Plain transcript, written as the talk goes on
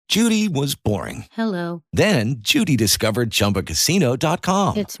Judy was boring. Hello. Then Judy discovered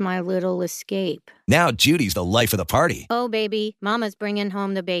ChumbaCasino.com. It's my little escape. Now Judy's the life of the party. Oh, baby, mama's bringing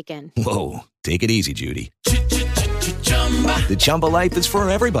home the bacon. Whoa, take it easy, Judy. The Chumba life is for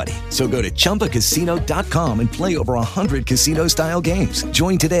everybody. So go to ChumbaCasino.com and play over 100 casino-style games.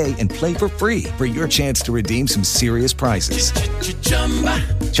 Join today and play for free for your chance to redeem some serious prizes.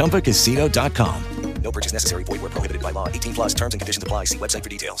 ChumbaCasino.com. No purchase necessary. Void where prohibited by law. 18 plus terms and conditions apply. See website for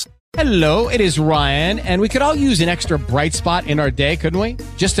details. Hello, it is Ryan, and we could all use an extra bright spot in our day, couldn't we?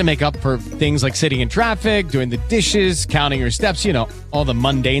 Just to make up for things like sitting in traffic, doing the dishes, counting your steps, you know, all the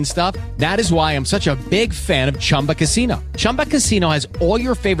mundane stuff. That is why I'm such a big fan of Chumba Casino. Chumba Casino has all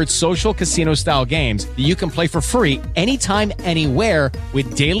your favorite social casino-style games that you can play for free anytime, anywhere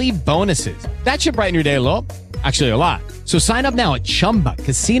with daily bonuses. That should brighten your day a little. Actually, a lot. So sign up now at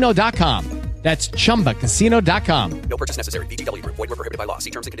ChumbaCasino.com. That's ChumbaCasino.com. No purchase necessary. VGW Group. Void where prohibited by law. See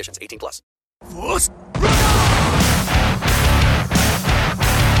terms and conditions. 18 plus.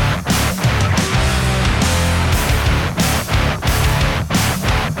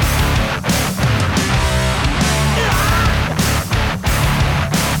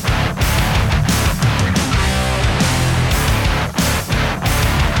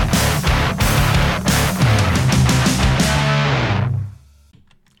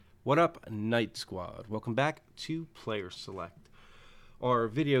 What up, Night Squad? Welcome back to Player Select, our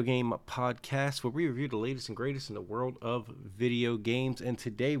video game podcast where we review the latest and greatest in the world of video games. And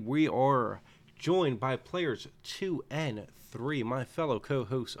today we are joined by players 2 and 3, my fellow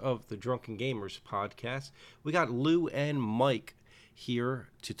co-hosts of the Drunken Gamers podcast. We got Lou and Mike here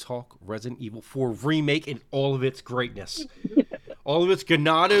to talk Resident Evil 4 Remake in all of its greatness. All of its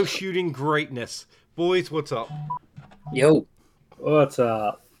Ganados shooting greatness. Boys, what's up? Yo. What's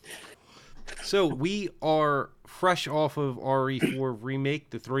up? So we are fresh off of RE4 Remake.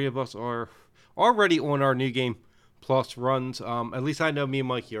 The three of us are already on our New Game Plus runs. At least I know me and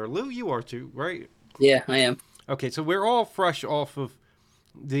Mikey are. Lou, you are too, right? Yeah, I am. Okay, so we're all fresh off of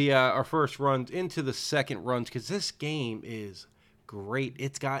the our first runs into the second runs because this game is great.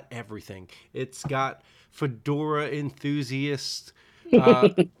 It's got everything. It's got Fedora enthusiast.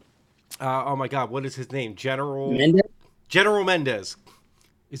 Oh my God, what is his name? General Mendez.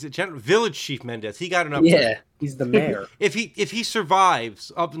 Is it Village Chief Mendez? He got an upgrade. Yeah, he's the mayor. If he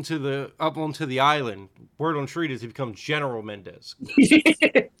survives up onto the island, word on street is he becomes General Mendez.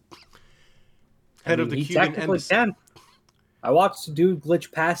 Head of the Cuban embassy. Can. I watched the dude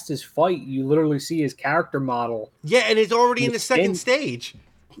glitch past his fight. You literally see his character model. Yeah, and it's already in the second stage.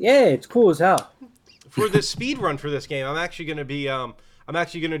 Yeah, it's cool as hell. For the speed run for this game, I'm actually gonna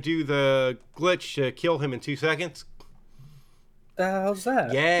do the glitch to kill him in 2 seconds. How's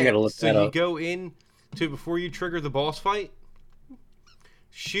that? Yeah, so you go in to before you trigger the boss fight,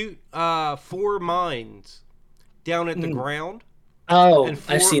 shoot 4 mines down at the ground. Oh, and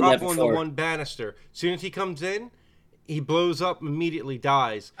 4 I've seen up that on before. the one banister. As soon as he comes in, he blows up, immediately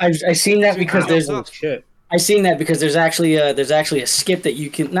dies. I've seen that because there's shit. I've seen that because there's actually a skip that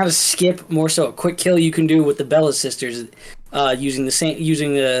you can, not a skip, more so a quick kill you can do with the Bella sisters, using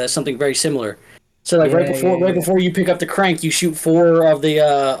something very similar. So like right before you pick up the crank, you shoot 4 of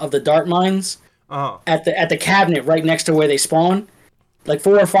the dart mines at the cabinet right next to where they spawn, like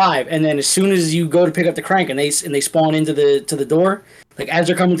 4 or 5, and then as soon as you go to pick up the crank and they spawn into the door, like as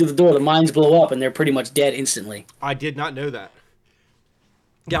they're coming through the door, the mines blow up and they're pretty much dead instantly. I did not know that.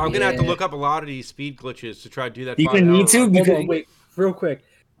 Yeah, I'm gonna have to look up a lot of these speed glitches to try to do that. You can need to because wait, real quick.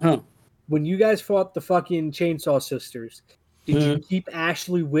 When you guys fought the fucking Chainsaw Sisters. Did you keep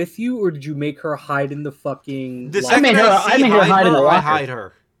Ashley with you, or did you make her hide in the fucking... I made her hide in the locker. I hide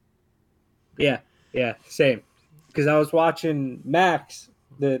her. Yeah, same. Because I was watching Max,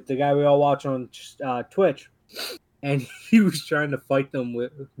 the guy we all watch on Twitch, and he was trying to fight them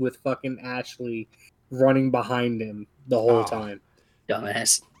with fucking Ashley running behind him the whole time.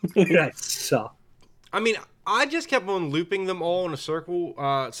 Dumbass. That sucked. I mean, I just kept on looping them all in a circle,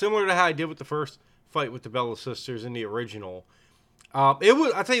 similar to how I did with the first fight with the Bella sisters in the original. I'll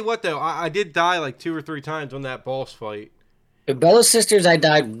tell you what though, I did die like 2 or 3 times on that boss fight. The Bella sisters, I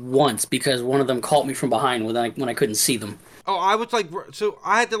died once because one of them caught me from behind when I couldn't see them. Oh, I was like, so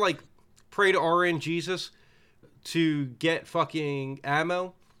I had to like pray to RN Jesus to get fucking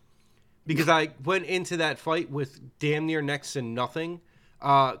ammo because I went into that fight with damn near next to nothing.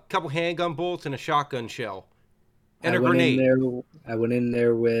 A couple handgun bullets and a shotgun shell. And a grenade. I went in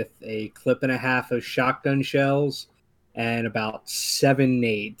there with a clip and a half of shotgun shells and about 7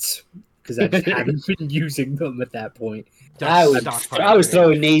 nades because I just haven't been using them at that point. I was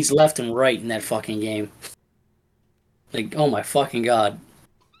throwing nades left and right in that fucking game. Like, oh my fucking god.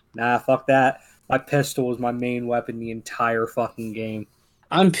 Nah, fuck that. My pistol was my main weapon the entire fucking game.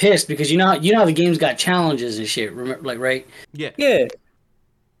 I'm pissed because you know how the game's got challenges and shit. Remember, like, right? Yeah. Yeah.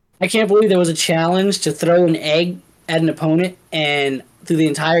 I can't believe there was a challenge to throw an egg at an opponent, and through the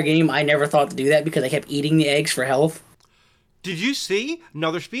entire game, I never thought to do that because I kept eating the eggs for health. Did you see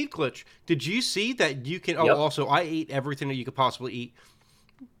another speed glitch? Did you see that you can? Oh, Yep. also, I ate everything that you could possibly eat.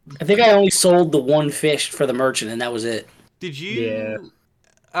 I think I only sold the one fish for the merchant, and that was it. Did you?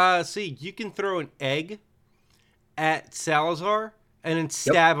 See, you can throw an egg at Salazar and then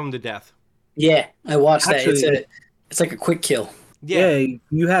stab him to death. Yeah, I watched Actually, that. It's like a quick kill. Yeah,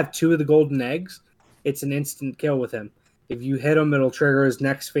 you have 2 of the golden eggs. It's an instant kill with him. If you hit him, it'll trigger his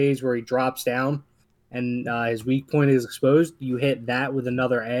next phase where he drops down and his weak point is exposed. You hit that with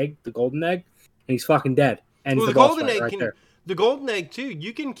another egg, the golden egg, and he's fucking dead. And Well, the golden egg right there. The golden egg too.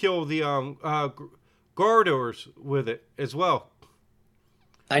 You can kill the Ganados with it as well.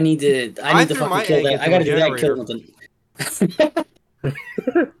 I need to threw my fucking kill egg that. I into gotta a do that and kill generator.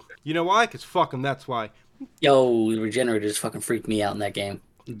 something. You know why? Because fuck them. That's why. Yo, the regenerators fucking freaked me out in that game.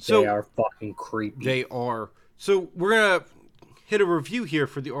 So- They are fucking creepy. They are. So we're gonna hit a review here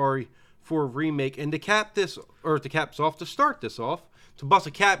for the RE4 remake, and to cap this, or to cap this off, to start this off, to bust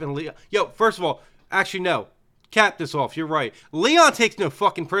a cap and Leon. Yo, first of all, actually no, cap this off. You're right. Leon takes no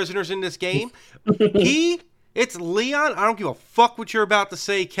fucking prisoners in this game. It's Leon. I don't give a fuck what you're about to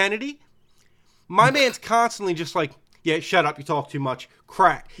say, Kennedy. My man's constantly just like, yeah, shut up. You talk too much.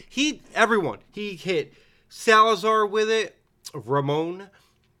 Crack. He hit Salazar with it, Ramon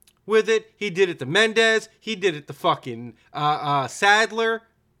with it. He did it to Mendez. He did it to fucking Sadler.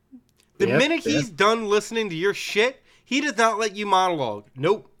 The minute he's done listening to your shit, he does not let you monologue.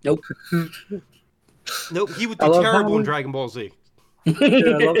 Nope. Nope. Nope. He would do terrible in Dragon Ball Z. Dude,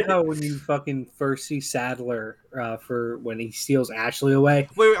 I love how when you fucking first see Sadler for when he steals Ashley away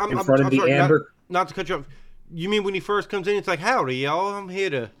I'm front of the sorry, Amber. Not to cut you off. You mean when he first comes in, it's like, howdy, y'all. I'm here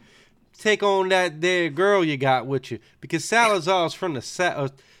to take on that there girl you got with you. Because Salazar's from the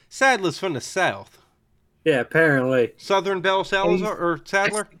south. Sadler's from the south. Yeah, apparently. Southern Belle Salazar or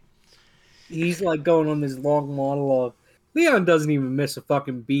Sadler? He's like going on this long monologue. Leon doesn't even miss a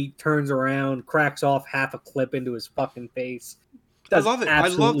fucking beat, turns around, cracks off half a clip into his fucking face. Does I love it. I love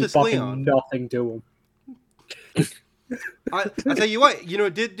absolutely this fucking Leon. nothing to him. I tell you what, you know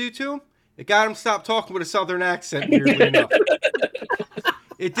what it did do to him? It got him to stop talking with a southern accent, weirdly enough.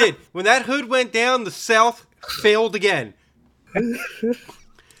 It did. When that hood went down, the South failed again.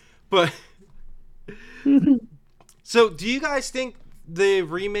 But so, do you guys think the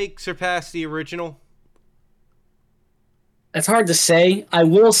remake surpassed the original? That's hard to say. I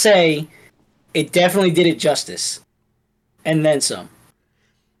will say it definitely did it justice. And then some.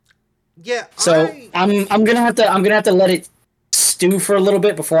 Yeah. So I'm gonna have to let it stew for a little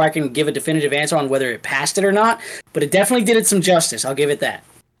bit before I can give a definitive answer on whether it passed it or not. But it definitely did it some justice. I'll give it that.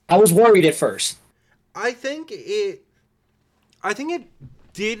 I was worried at first. I think it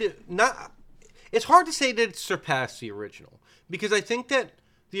did not. It's hard to say that it surpassed the original because I think that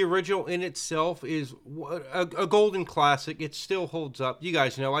the original in itself is a golden classic. It still holds up. You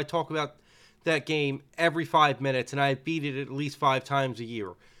guys know I talk about that game every 5 minutes, and I beat it at least 5 times a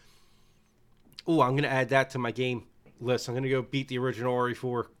year. Oh, I'm going to add that to my game list. I'm going to go beat the original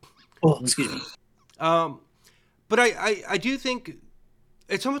RE4. Oh, excuse me. But I do think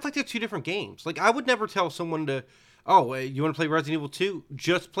it's almost like they're 2 different games. Like, I would never tell someone to, you want to play Resident Evil 2?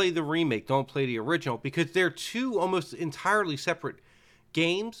 Just play the remake. Don't play the original. Because they're 2 almost entirely separate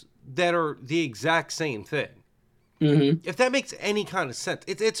games that are the exact same thing. Mm-hmm. If that makes any kind of sense.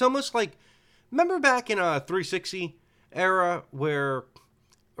 It's almost like, remember back in a 360 era where,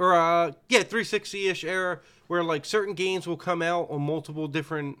 360-ish era where like certain games will come out on multiple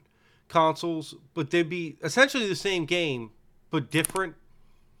different consoles, but they'd be essentially the same game, but different.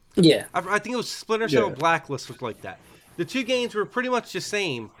 Yeah. I think it was Splinter Cell Blacklist was like that. The 2 games were pretty much the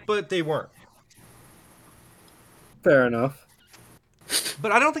same, but they weren't. Fair enough.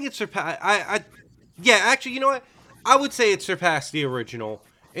 But I don't think it surpassed. Actually, you know what? I would say it surpassed the original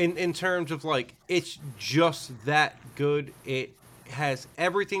in terms of like it's just that good. It has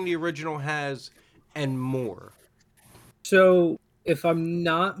everything the original has and more. So, if I'm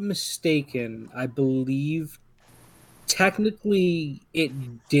not mistaken, I believe technically it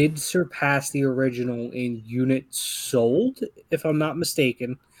did surpass the original in units sold, if I'm not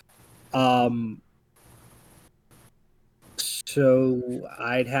mistaken. So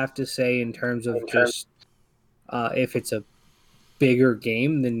I'd have to say in terms of just if it's a bigger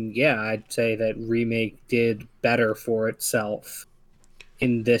game, then yeah, I'd say that Remake did better for itself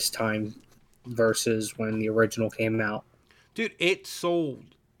in this time versus when the original came out. Dude, it sold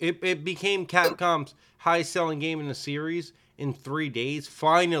It became Capcom's highest-selling game in the series in 3 days.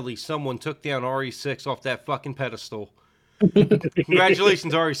 Finally, someone took down RE6 off that fucking pedestal.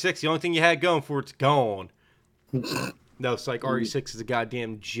 Congratulations, RE6. The only thing you had going for it's gone. No, it's like RE6 is a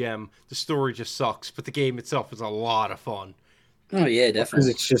goddamn gem. The story just sucks, but the game itself is a lot of fun. Oh, yeah, definitely. Because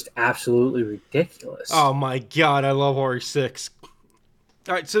it's just absolutely ridiculous. Oh, my God. I love RE6.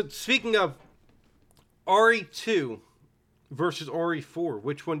 All right, so speaking of RE2 versus RE4,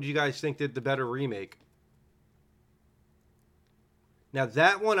 which one do you guys think did the better remake? Now,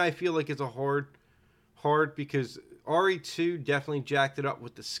 that one I feel like is a hard because RE2 definitely jacked it up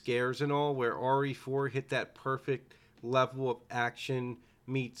with the scares and all, where RE4 hit that perfect level of action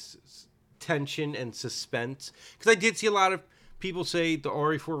meets tension and suspense. Because I did see a lot of people say the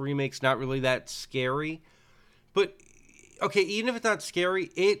RE4 remake's not really that scary. But, okay, even if it's not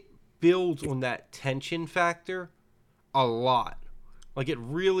scary, it builds on that tension factor a lot. Like, it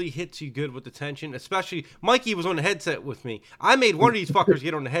really hits you good with the tension. Especially, Mikey was on the headset with me. I made one of these fuckers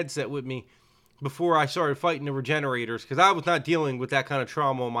get on the headset with me before I started fighting the regenerators, because I was not dealing with that kind of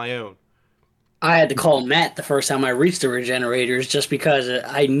trauma on my own. I had to call Matt the first time I reached the regenerators just because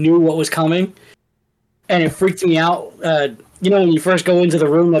I knew what was coming. And it freaked me out. You know when you first go into the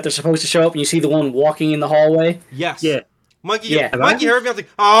room that they're supposed to show up and you see the one walking in the hallway? Yes. Yeah. Mikey heard me. I was like,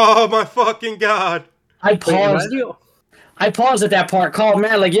 oh my fucking God. I paused at that part, called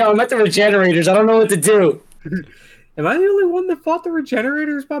Matt, like, yo, I'm at the regenerators. I don't know what to do. Am I the only one that fought the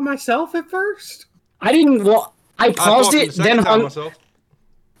regenerators by myself at first? I didn't. Well, I paused it, then hung.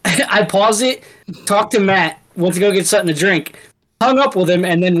 I paused it, talked to Matt, went to go get something to drink, hung up with him,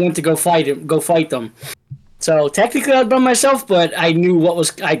 and then went to go fight them. So technically, I was by myself, but I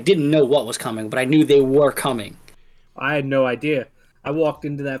didn't know what was coming, but I knew they were coming. I had no idea. I walked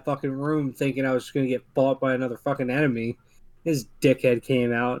into that fucking room thinking I was going to get fought by another fucking enemy. His dickhead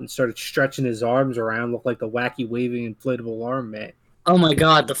came out and started stretching his arms around, looked like the wacky waving inflatable arm man. Oh my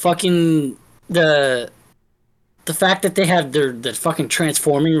God, the fact that they have the fucking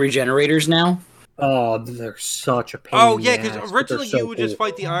transforming regenerators now. Oh, they're such a pain. Oh yeah, because originally you would just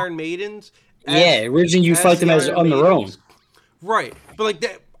fight the Iron Maidens. Originally you fight them as on their own. Right, but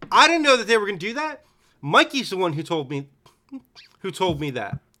like I didn't know that they were going to do that. Mikey's the one who told me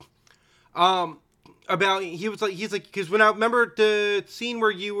that. About he's like because when I remember the scene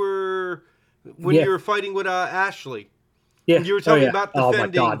where you were fighting with Ashley. Yeah, you were talking about defending. Oh my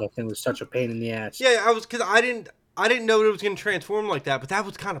God, that thing was such a pain in the ass. Yeah, because I didn't know it was going to transform like that, but that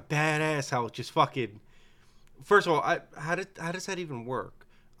was kind of badass. How it just fucking. First of all, how does that even work?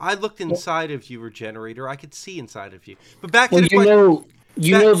 I looked inside of you, Regenerator. I could see inside of you. But back to the question.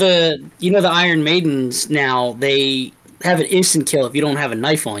 You know the Iron Maidens now. They have an instant kill if you don't have a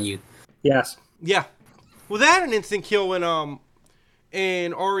knife on you. Yes. Yeah. Well, they had an instant kill in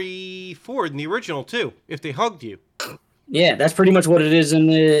RE4 in the original too. If they hugged you. Yeah, that's pretty much what it is in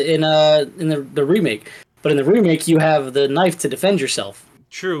the remake. But in the remake, you have the knife to defend yourself.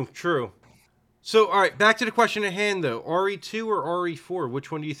 True. So, all right, back to the question at hand, though. RE2 or RE4?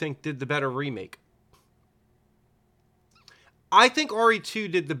 Which one do you think did the better remake? I think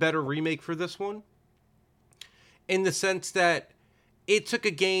RE2 did the better remake for this one. In the sense that it took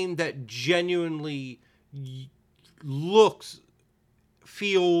a game that genuinely looks,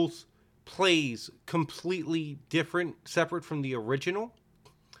 feels, plays completely different, separate from the original.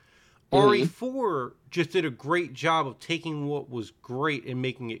 Mm-hmm. RE4 just did a great job of taking what was great and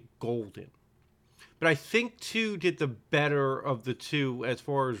making it golden. But I think 2 did the better of the two as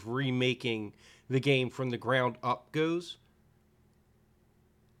far as remaking the game from the ground up goes.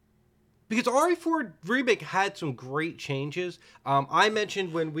 Because RE4 Remake had some great changes. I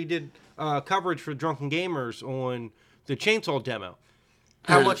mentioned when we did coverage for Drunken Gamers on the Chainsaw demo,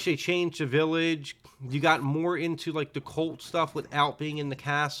 how much they changed the village. You got more into like the cult stuff without being in the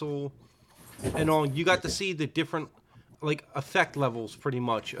castle and all. You got to see the different like effect levels pretty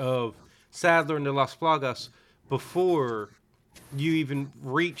much of Sadler and the Las Plagas before you even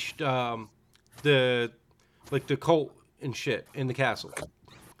reached the cult and shit in the castle.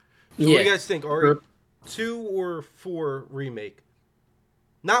 So what do you guys think? RE2 or 4 remake?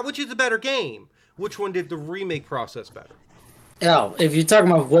 Not which is the better game. Which one did the remake process better? Oh, if you're talking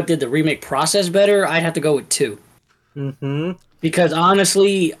about what did the remake process better, I'd have to go with 2. Mm-hmm. Because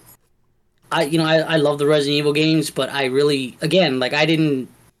honestly, I love the Resident Evil games, but I really, again, like I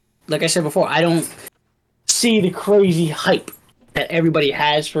said before, I don't see the crazy hype that everybody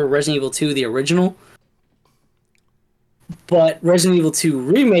has for Resident Evil 2, the original. But Resident Evil 2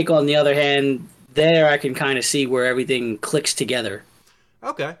 Remake, on the other hand, there I can kind of see where everything clicks together.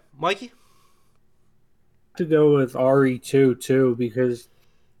 Okay. Mikey? To go with RE2 too, because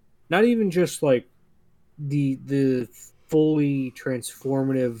not even just like the fully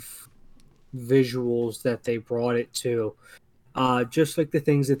transformative visuals that they brought it to. Just like the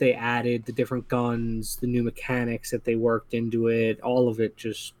things that they added, the different guns, the new mechanics that they worked into it, all of it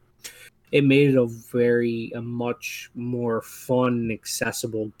just it made it a much more fun and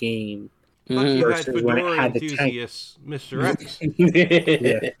accessible game. You had Versus when it Fedora had the tank. enthusiast Mr. X.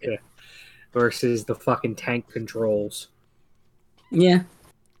 Yeah. Versus the fucking tank controls. Yeah.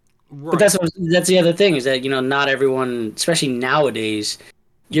 Right. But that's the other thing is that, not everyone, especially nowadays,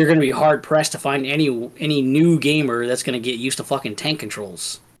 you're going to be hard pressed to find any new gamer that's going to get used to fucking tank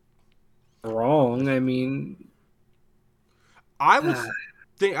controls. Wrong. I mean, I was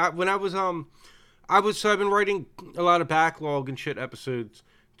when I was so I've been writing a lot of backlog and shit episodes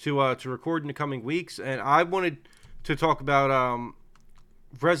to record in the coming weeks, and I wanted to talk about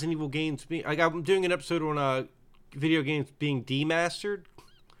Resident Evil games being like I'm doing an episode on video games being demastered,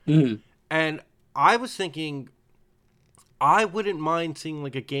 and I was thinking I wouldn't mind seeing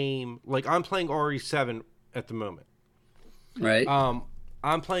like a game like I'm playing RE7 at the moment, right?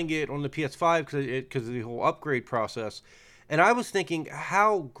 I'm playing it on the PS5 because of the whole upgrade process, and I was thinking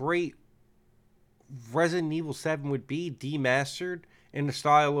how great Resident Evil 7 would be demastered in the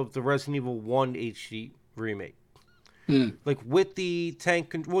style of the Resident Evil 1 HD remake. Like with the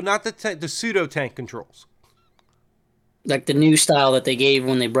tank not the pseudo tank controls. Like the new style that they gave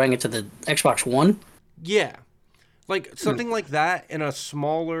when they bring it to the Xbox One? Yeah. Like something like that in a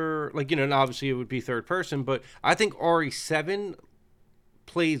smaller, and obviously it would be third person, but I think RE7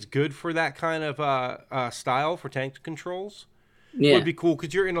 plays good for that kind of style for tank controls. Yeah. It would be cool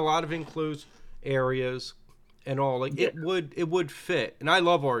because you're in a lot of enclosed areas and all. It would fit. And I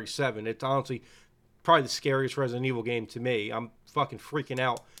love RE7. It's honestly probably the scariest Resident Evil game to me. I'm fucking freaking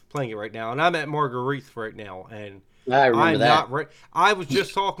out playing it right now. And I'm at Marguerite right now. And I remember that. not right. I was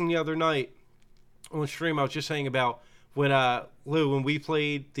just talking the other night on stream. I was just saying about when Lou, when we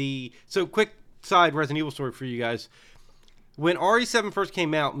played so quick side Resident Evil story for you guys. When RE7 first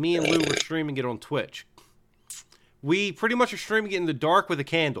came out, me and Lou were streaming it on Twitch. We pretty much are streaming it in the dark with a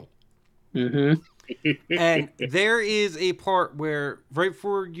candle. Mm-hmm. And there is a part where right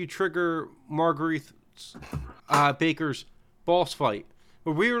before you trigger Marguerite Baker's boss fight,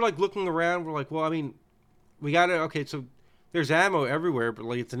 where we were like looking around, we're like, well, I mean, we gotta so there's ammo everywhere, but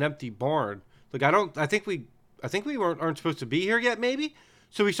like it's an empty barn. Like I think we aren't supposed to be here yet, maybe.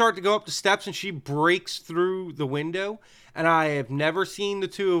 So we start to go up the steps, and she breaks through the window, and I have never seen the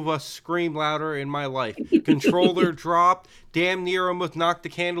two of us scream louder in my life. Controller dropped, damn near almost knocked the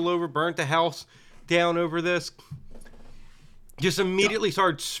candle over, burnt the house down over this. Just immediately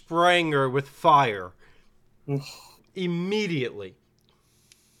started spraying her with fire. Immediately.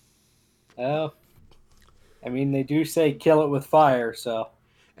 Well, I mean, they do say kill it with fire, so.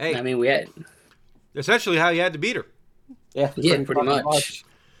 Hey, I mean, we had essentially how you had to beat her. Yeah, pretty much.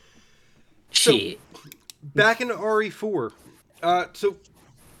 Shit. Back into RE4. So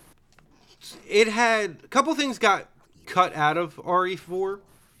it had a couple things got cut out of RE4.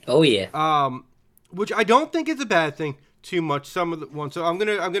 Oh yeah. Which I don't think is a bad thing too much. Some of the ones. So I'm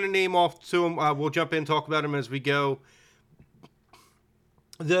gonna name off to them. We'll jump in and talk about them as we go.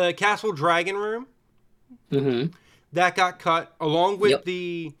 The Castle Dragon Room. Mm-hmm. That got cut along with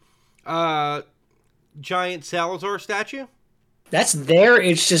the giant Salazar statue. That's there.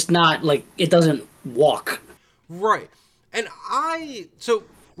 It's just not like it doesn't walk. Right. And so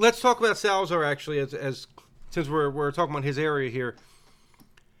let's talk about Salazar actually as since we're talking about his area here.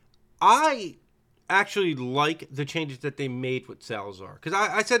 I actually like the changes that they made with Salazar. Because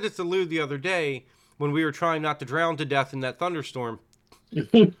I said this to Lou the other day when we were trying not to drown to death in that thunderstorm.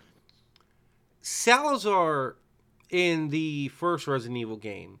 Salazar in the first Resident Evil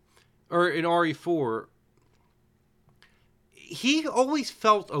game, or in RE4, he always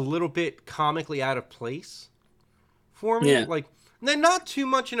felt a little bit comically out of place for me. Yeah. Like, not too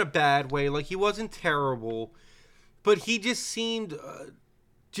much in a bad way. Like, he wasn't terrible, but he just seemed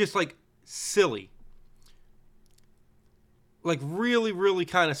just like silly. Like, really, really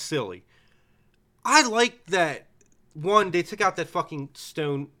kind of silly. I like that, one, they took out that fucking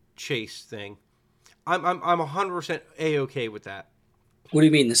stone chase thing. I'm 100% A-okay with that. What do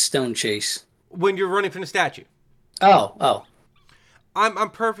you mean the stone chase? When you're running from the statue. Oh. I'm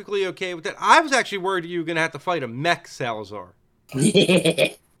perfectly okay with that. I was actually worried you were going to have to fight a mech Salazar.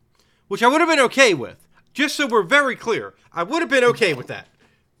 Which I would have been okay with. Just so we're very clear. I would have been okay with that.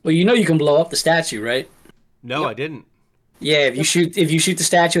 Well, you can blow up the statue, right? No, I didn't. Yeah, if you shoot the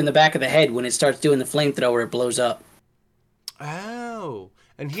statue in the back of the head, when it starts doing the flamethrower, it blows up. Oh.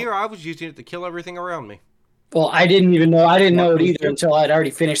 And here I was using it to kill everything around me. Well, I didn't even know. I didn't know it either until I'd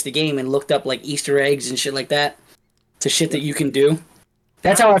already finished the game and looked up like Easter eggs and shit like that. To shit that you can do.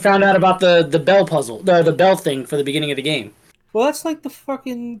 That's how I found out about the bell puzzle, the bell thing for the beginning of the game. Well, that's like the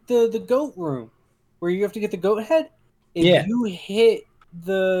fucking the goat room, where you have to get the goat head. If you hit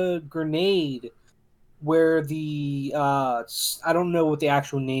the grenade, where the I don't know what the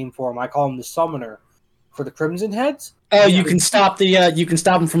actual name for him. I call him the summoner for the Crimson Heads. Oh, you can stop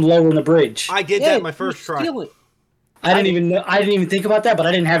them from lowering the bridge. I did that my first try. I didn't even know. I didn't even think about that, but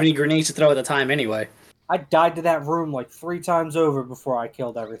I didn't have any grenades to throw at the time anyway. I died to that room like 3 times over before I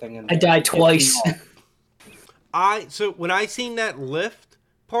killed everything in there. I died twice. So when I seen that lift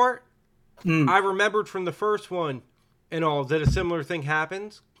part, I remembered from the first one and all that a similar thing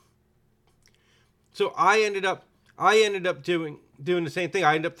happens. So I ended up doing the same thing.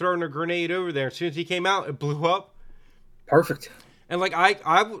 I ended up throwing a grenade over there. As soon as he came out, it blew up. Perfect. And like I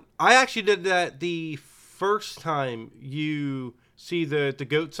actually did that the first time you see the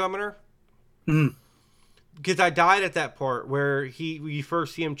goat summoner. Because I died at that part where you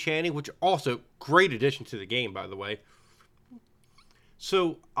first see him chanting, which also great addition to the game, by the way.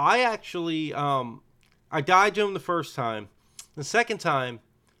 So I actually I died to him the first time. The second time,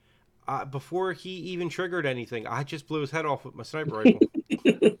 before he even triggered anything, I just blew his head off with my sniper rifle.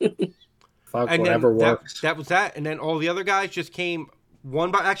 Fuck, and whatever works. That was that, and then all the other guys just came one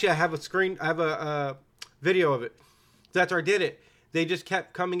by. Actually, I have a video of it. So after I did it, they just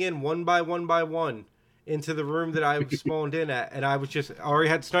kept coming in one by one into the room that I was spawned in at, and I already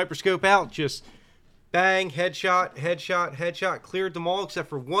had sniper scope out, just bang, headshot, cleared them all except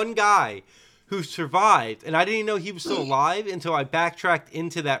for one guy who survived, and I didn't know he was still alive until I backtracked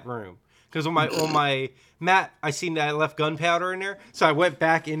into that room. Because on my map, I seen that I left gunpowder in there, so I went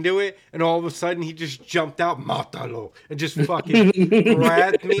back into it, and all of a sudden he just jumped out, matalo, and just fucking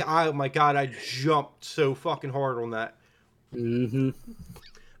grabbed me. Oh my god, I jumped so fucking hard on that.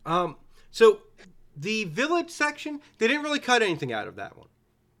 So the village section, they didn't really cut anything out of that one.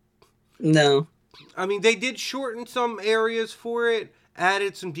 No. I mean, they did shorten some areas for it,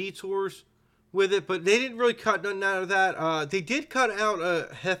 added some detours with it, but they didn't really cut nothing out of that. They did cut out a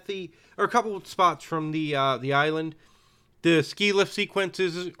couple of spots from the island. The ski lift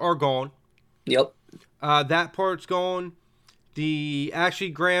sequences are gone. Yep. That part's gone. The Ashley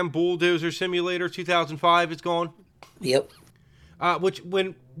Graham Bulldozer Simulator 2005 is gone. Yep.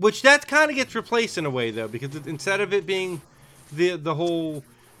 Which that kind of gets replaced in a way though, because instead of it being the whole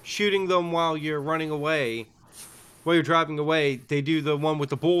shooting them while you're running away, while you're driving away, they do the one with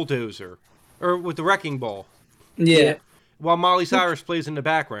the bulldozer or with the wrecking ball. Yeah. While Molly Cyrus plays in the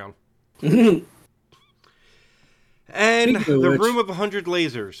background. And the room of 100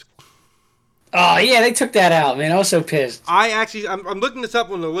 lasers. Oh yeah, they took that out, man. I was so pissed. I'm looking this up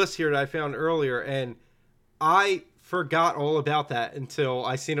on the list here that I found earlier, and I forgot all about that until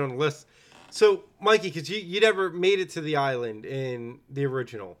I seen it on the list. So, Mikey, because you never made it to the island in the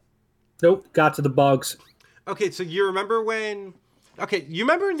original. Nope, got to the bugs. Okay, so you remember when... Okay, you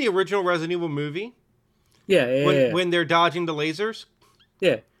remember in the original Resident Evil movie? Yeah. When they're dodging the lasers?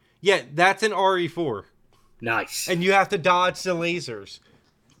 Yeah. Yeah, that's an RE4. Nice. And you have to dodge the lasers.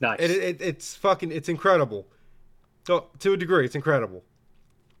 Nice. It's incredible. So, to a degree, it's incredible.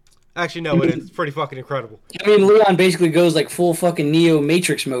 Actually, no, it's pretty fucking incredible. I mean, Leon basically goes like full fucking Neo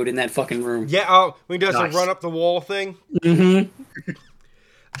Matrix mode in that fucking room. Yeah, when he does the run up the wall thing. Mm-hmm.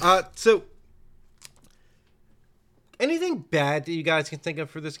 So, anything bad that you guys can think of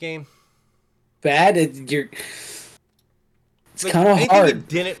for this game? Bad? It's kind of hard. Anything you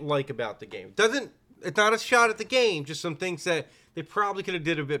didn't like about the game? It's not a shot at the game, just some things that they probably could have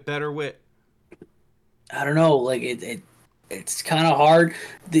did a bit better with. I don't know, like it's kind of hard.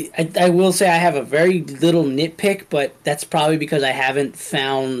 I will say I have a very little nitpick, but that's probably because I haven't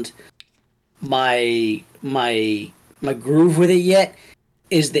found my groove with it yet.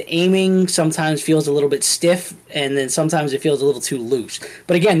 Is the aiming sometimes feels a little bit stiff, and then sometimes it feels a little too loose.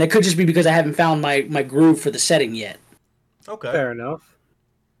 But again, that could just be because I haven't found my groove for the setting yet. Okay, fair enough.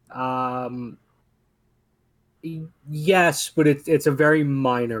 Yes, but it's a very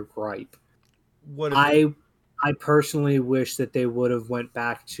minor gripe. What? I personally wish that they would have went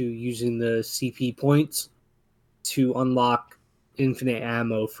back to using the CP points to unlock infinite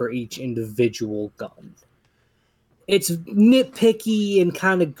ammo for each individual gun. It's nitpicky and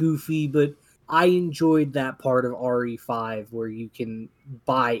kind of goofy, but I enjoyed that part of RE5 where you can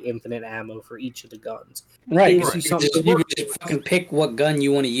buy infinite ammo for each of the guns. Right. You can just fucking pick what gun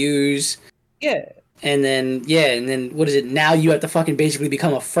you want to use. Yeah. And then what is it? Now you have to fucking basically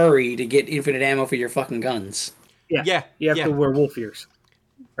become a furry to get infinite ammo for your fucking guns. Yeah. You have to wear wolf ears.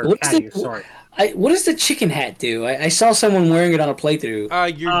 Or What's Catty, the- sorry. What does the chicken hat do? I saw someone wearing it on a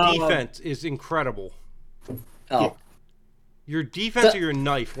playthrough. Your defense is incredible. Oh, Your defense or your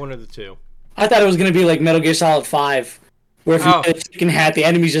knife, one of the two. I thought it was gonna be like Metal Gear Solid 5, where if you get a chicken hat, the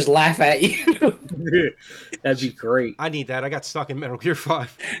enemies just laugh at you. That'd be great. I need that. I got stuck in Metal Gear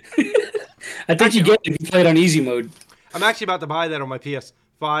 5. I think you get it if you play it on easy mode. I'm actually about to buy that on my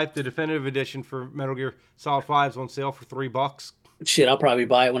PS5. The definitive edition for Metal Gear Solid 5 is on sale for $3. Shit, I'll probably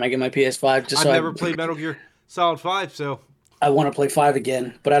buy it when I get my PS5. Just I've so never played Metal Gear Solid 5, so I want to play 5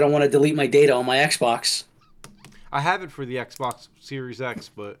 again, but I don't want to delete my data on my Xbox. I have it for the Xbox Series X,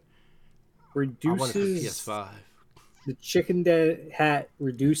 but I want it for Reduces PS5. the chicken hat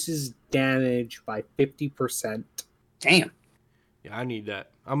reduces damage by 50%. Damn. Yeah, I need that.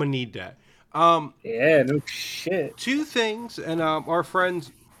 I'm gonna need that. Yeah, no shit. Two things, and our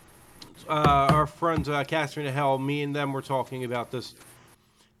friends, Catherine and Hell, me and them were talking about this.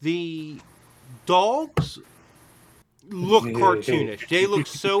 The dogs look cartoonish. They look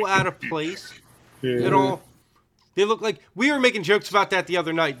so out of place. At all. They look like we were making jokes about that the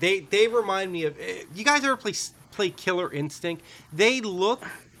other night. They remind me of. You guys ever play Killer Instinct? They look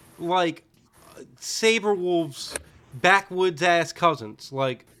like Saberwolf's backwoods ass cousins,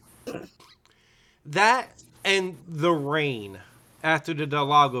 like that, and the Rain after the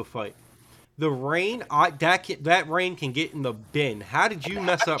Delago fight. The Rain, that Rain can get in the bin. How did you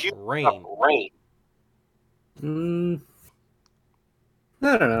mess up Rain? I don't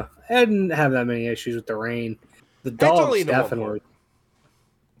know. I didn't have that many issues with the Rain. The dogs definitely.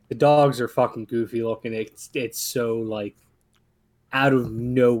 The dogs are fucking goofy looking. It's so like out of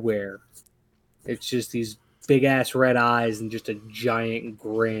nowhere. It's just these big ass red eyes and just a giant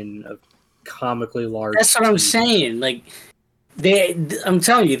grin of comically large. That's what I'm saying. Like I'm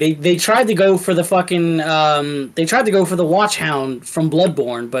telling you, they tried to go for the fucking they tried to go for the Watchhound from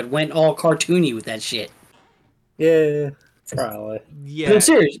Bloodborne, but went all cartoony with that shit. Yeah, probably. Yeah.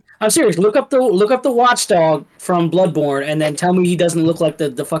 I'm serious. Look up the Watchdog from Bloodborne, and then tell me he doesn't look like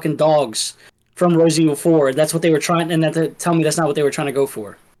the fucking dogs from Resident Evil 4. That's what they were trying, and tell me that's not what they were trying to go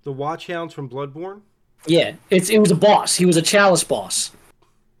for. The Watchhounds from Bloodborne? Yeah, it was a boss. He was a Chalice boss.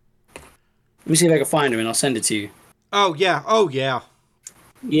 Let me see if I can find him, and I'll send it to you. Oh yeah.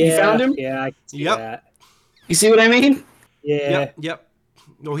 Yeah, you found him? Yeah, I can see that. You see what I mean? Yeah. Yep.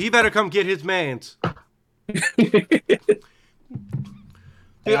 No, he better come get his mans.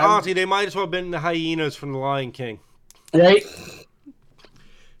 Dude, honestly, they might as well have been the hyenas from The Lion King. Right?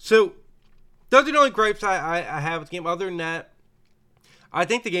 So, those are the only gripes I have with the game. Other than that, I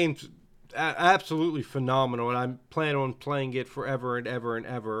think the game's absolutely phenomenal, and I'm planning on playing it forever and ever and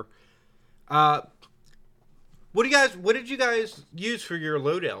ever. What did you guys use for your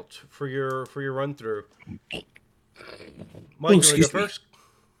loadouts for your run through? Mike, you want to go first?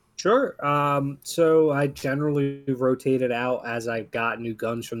 Sure. So I generally rotated out as I got new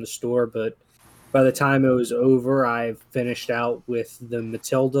guns from the store, but by the time it was over, I finished out with the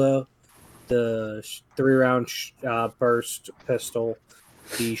Matilda, the 3-round burst pistol,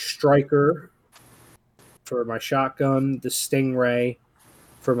 the Striker for my shotgun, the Stingray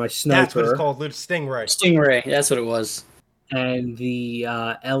for my sniper. That's what it's called, the Stingray. Stingray, that's what it was. And the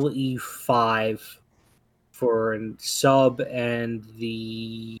LE5 for a sub, and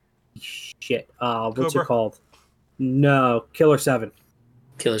the what's Cobra? it called? No, Killer 7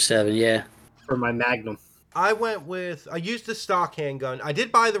 Killer 7, yeah. for my Magnum. I used the stock handgun. I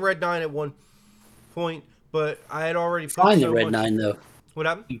did buy the Red 9 at one point, but I had already put Find the Red 9, though. What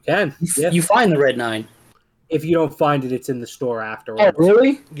happened? You can. Yeah. You find the Red 9. If you don't find it, it's in the store afterwards. Oh,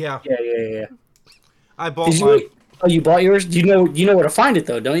 really? Yeah. Yeah. I bought mine. You bought yours? You know where to find it,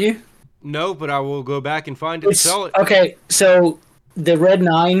 though, don't you? No, but I will go back and find it and sell it. Okay, so the Red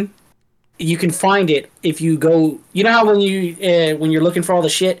 9, you can find it if you go. You know how when you're looking for all the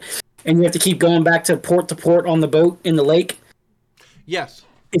shit, and you have to keep going back to port on the boat in the lake? Yes.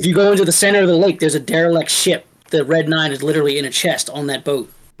 If you go into the center of the lake, there's a derelict ship. The Red 9 is literally in a chest on that boat.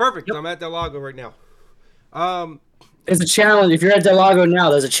 Perfect. Yep. I'm at Del Lago right now. There's a challenge. If you're at Del Lago now,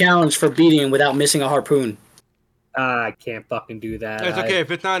 there's a challenge for beating him without missing a harpoon. I can't fucking do that. It's okay.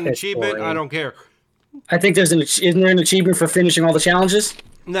 If it's not an achievement, I don't care. I think isn't there an achievement for finishing all the challenges?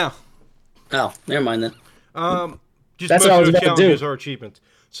 No. Oh, never mind then. Just That's most what I was of the about to challenges do. are achievements.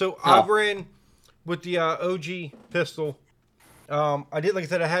 So I ran with the OG pistol. I did, like I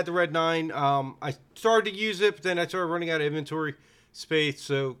said, I had the Red 9. I started to use it, but then I started running out of inventory space,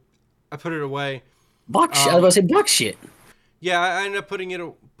 so I put it away. Box shit. I was about to say box shit. Yeah, I ended up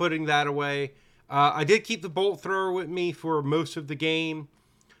putting that away. I did keep the bolt thrower with me for most of the game.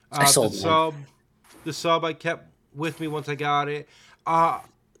 I sold the sub I kept with me once I got it.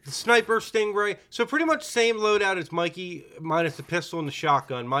 The sniper Stingray. So pretty much same loadout as Mikey, minus the pistol and the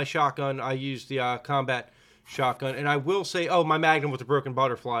shotgun. My shotgun, I used the combat shotgun. And I will say, my Magnum with a broken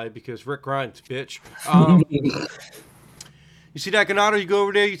butterfly because Rick Grimes, bitch. You see that Ganado? You go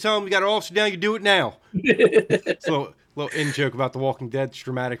over there, you tell him you got to officer down, you do it now. It's a little in-joke about The Walking Dead's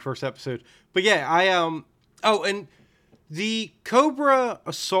dramatic first episode. But yeah, and the Cobra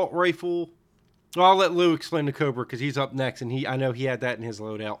assault rifle, well, I'll let Lou explain the Cobra because he's up next, and I know he had that in his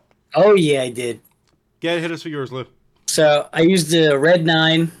loadout. Oh, yeah, I did. Hit us with yours, Lou. So I used the Red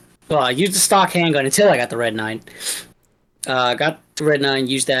 9. Well, I used the stock handgun until I got the Red 9. Got the Red 9,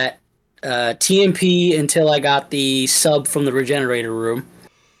 used that. TMP until I got the sub from the regenerator room.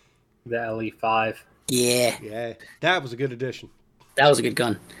 The LE5. Yeah. Yeah, that was a good addition. That was a good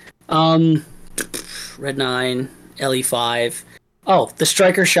gun. Red 9, LE5. Oh, the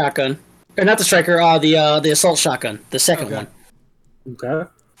striker shotgun. Or not the striker, the assault shotgun. The second one. Okay.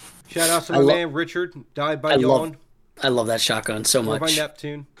 Shout out to my man Richard, died by yawn. I love that shotgun so much. Or by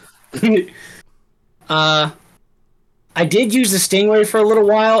Neptune. I did use the Stingray for a little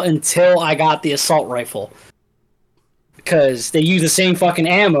while until I got the assault rifle. Because they use the same fucking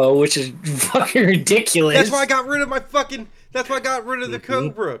ammo, which is fucking ridiculous. That's why I got rid of the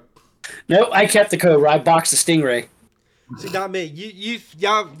Cobra. Nope, I kept the Cobra. I boxed the Stingray. See, not me.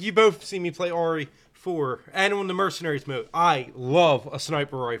 You both see me play RE4 and on the Mercenaries mode. I love a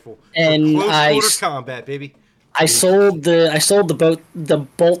sniper rifle. And close quarter combat, baby. I sold the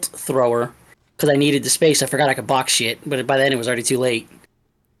bolt thrower because I needed the space. I forgot I could box shit, but by then it was already too late.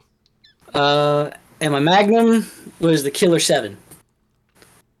 And my Magnum was the Killer 7.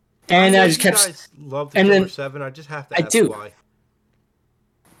 And I just kept. You guys love the Killer 7. I just have to ask why.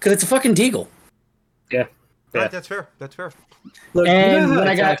 Because it's a fucking deagle. Yeah. Right, that's fair. Look, and you know how when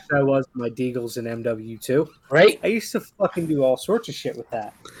attached I was to my Deagles in MW2? Right? I used to fucking do all sorts of shit with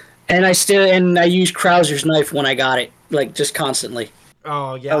that. And I used Krauser's knife when I got it, like just constantly.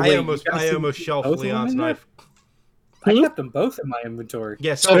 Oh yeah, I almost shelved Leon's knife. I kept them both in my inventory.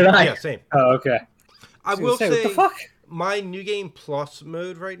 Yeah, so did I. Yeah, same. Oh, okay. I will say, what the fuck? My New Game Plus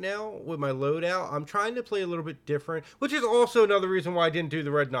mode right now with my loadout, I'm trying to play a little bit different, which is also another reason why I didn't do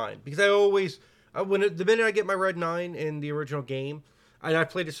the Red 9 because I always, the minute I get my Red 9 in the original game, and I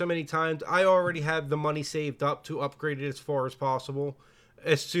played it so many times, I already have the money saved up to upgrade it as far as possible.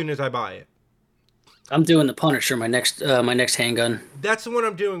 As soon as I buy it, I'm doing the Punisher, my next handgun. That's the one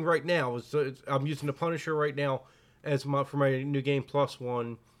I'm doing right now. I'm using the Punisher right now for my New Game Plus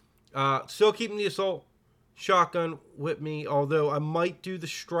one. Still keeping the assault shotgun with me, although I might do the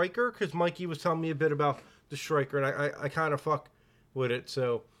striker because Mikey was telling me a bit about the striker, and I kind of fuck with it.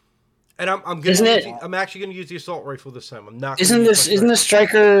 So, and I'm actually going to use the assault rifle this time. I'm not. Isn't the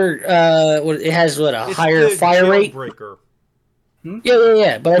striker? It has a higher fire rate. Breaker.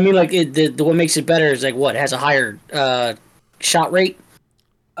 Yeah. But I mean, like, the what makes it better is like what? It has a higher shot rate.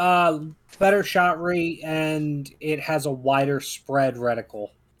 Better shot rate, and it has a wider spread reticle.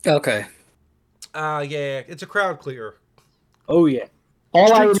 Okay. Yeah, it's a crowd clear. Oh yeah.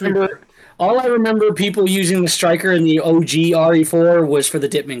 All I remember people using the striker in the OG RE4 was for the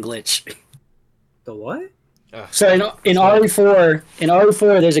Dipman glitch. The what? So in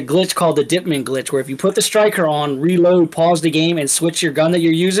RE4, there's a glitch called the Dipman glitch, where if you put the striker on, reload, pause the game, and switch your gun that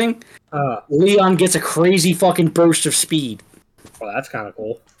you're using, Leon gets a crazy fucking burst of speed. Well, that's kind of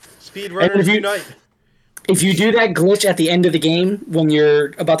cool. Speed runners unite. If you do that glitch at the end of the game when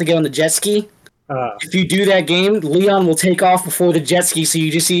you're about to get on the jet ski, if you do that game, Leon will take off before the jet ski, so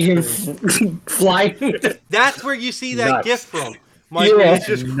you just see him fly. That's where you see that Nuts. gift from. It's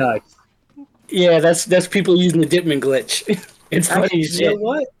just nuts. Yeah, that's people using the Dipman glitch. It's funny as shit. You know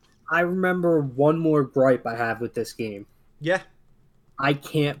what? I remember one more gripe I have with this game. Yeah. I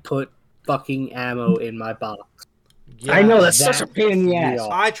can't put fucking ammo in my box. Yeah, I know, that's such a pain in the ass.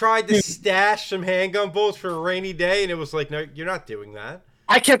 I tried to stash some handgun bullets for a rainy day, and it was like, no, you're not doing that.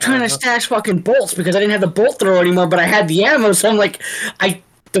 I kept trying to stash fucking bolts because I didn't have the bolt thrower anymore, but I had the ammo, so I'm like,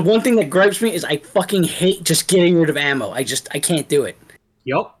 the one thing that gripes me is I fucking hate just getting rid of ammo. I can't do it.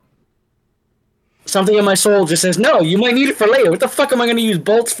 Yup. Something in my soul just says, no, you might need it for later. What the fuck am I going to use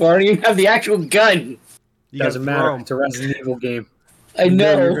bolts for? I don't even have the actual gun. Doesn't matter. It's a Resident Evil game. I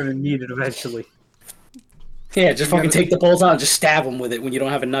know. You're going to need it eventually. Yeah, just fucking take the bolts out and just stab them with it when you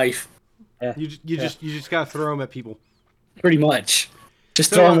don't have a knife. Yeah. You just got to throw them at people. Pretty much.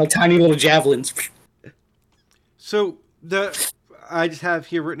 Just throw them like tiny little javelins. So, I just have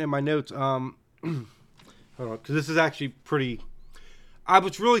here written in my notes, hold on, because this is actually pretty... I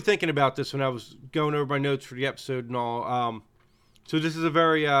was really thinking about this when I was going over my notes for the episode and all. So this is a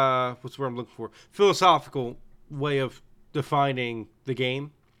very, what's the word I'm looking for? Philosophical way of defining the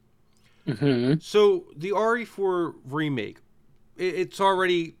game. Mm-hmm. So the RE4 remake, it's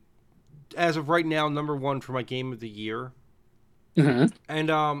already, as of right now, #1 for my game of the year. Mm-hmm.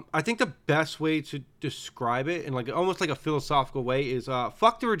 And I think the best way to describe it in like almost like a philosophical way is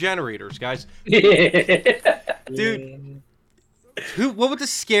fuck the regenerators, guys. Dude, what was the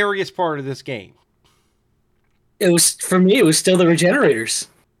scariest part of this game? It was, for me, it was still the regenerators.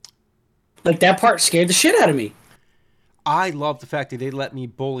 Like, that part scared the shit out of me. I love the fact that they let me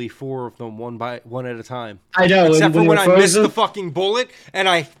bully 4 of them one at a time. I know. Except for when I missed frozen. the fucking bullet and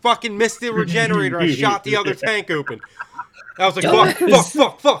I fucking missed the regenerator. I shot the other tank open. I was like,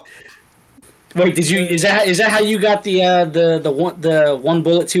 fuck. Wait, did you? Is that how you got the one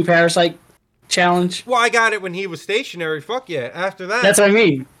bullet 2 parasite challenge? Well, I got it when he was stationary. Fuck yeah. After that, That's what I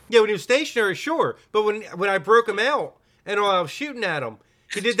mean. yeah, when he was stationary, sure. But when I broke him out and while I was shooting at him,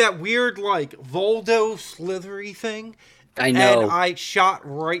 he did that weird like Voldo slithery thing. I know. And I shot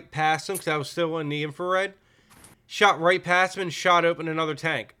right past him because I was still in the infrared. Shot right past him and shot open another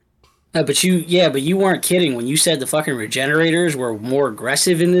tank. But you weren't kidding when you said the fucking regenerators were more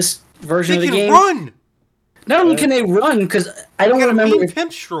aggressive in this version of the game. They can run. Not only can they run, because I don't remember if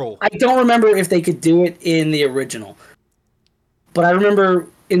pimp stroll. I don't remember if they could do it in the original. But I remember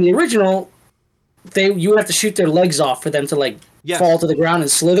in the original, you would have to shoot their legs off for them to like fall to the ground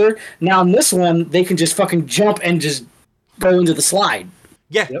and slither. Now in this one, they can just fucking jump and just go into the slide.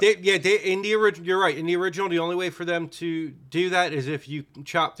 Yeah, yep. In the original, you're right. In the original, the only way for them to do that is if you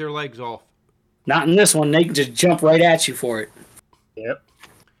chop their legs off. Not in this one. They can just jump right at you for it. Yep.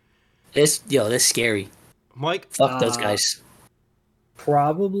 This scary. Mike? Fuck those guys.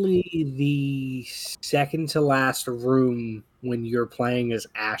 Probably the second to last room when you're playing as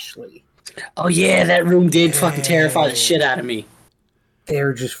Ashley. Oh yeah, that room did fucking terrify the shit out of me.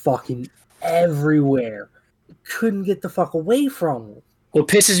 They're just fucking everywhere. Couldn't get the fuck away from them. What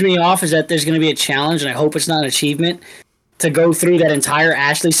pisses me off is that there's going to be a challenge, and I hope it's not an achievement, to go through that entire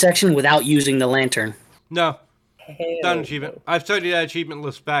Ashley section without using the lantern. No. Not an achievement. I've studied that achievement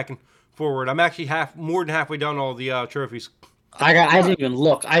list back and forward. I'm actually more than halfway done all the trophies. I didn't even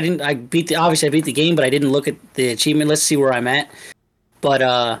look. Obviously I beat the game, but I didn't look at the achievement list to see where I'm at.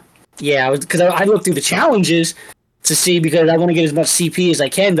 But yeah, because I looked through the challenges to see, because I want to get as much CP as I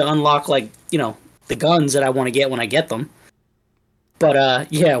can to unlock, like, the guns that I want to get when I get them.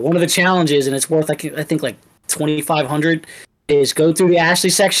 But yeah, one of the challenges, and it's worth I think like 2,500, is go through the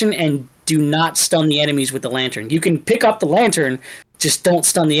Ashley section and do not stun the enemies with the lantern. You can pick up the lantern, just don't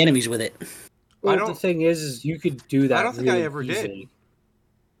stun the enemies with it. Well, the thing is you could do that. I don't think I ever did.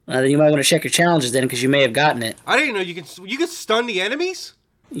 Then you might want to check your challenges then, because you may have gotten it. I didn't know you could stun the enemies.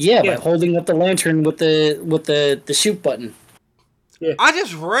 Yeah, by holding up the lantern with the shoot button. Yeah. I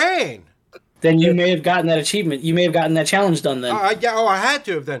just ran. Then you may have gotten that achievement. You may have gotten that challenge done then. I had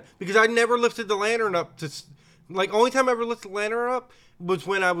to have then, because I never lifted the lantern up to. Like, only time I ever lifted the lantern up was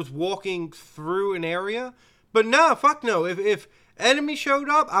when I was walking through an area. But no, fuck no. If enemy showed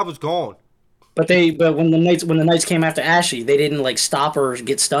up, I was gone. But when the knights came after Ashley, they didn't like stop or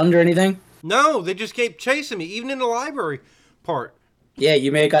get stunned or anything? No, they just kept chasing me, even in the library part. Yeah,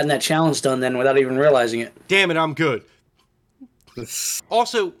 you may have gotten that challenge done then without even realizing it. Damn it, I'm good.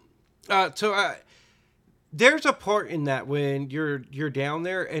 Also, there's a part in that when you're down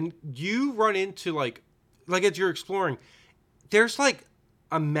there and you run into like as you're exploring, there's like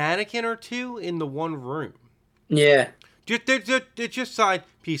a mannequin or two in the one room. Yeah. They're just side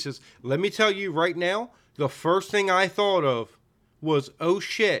pieces. Let me tell you right now, the first thing I thought of was, oh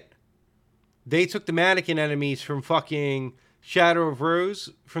shit, they took the mannequin enemies from fucking Shadow of Rose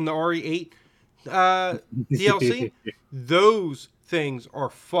from the RE8 DLC. Those things are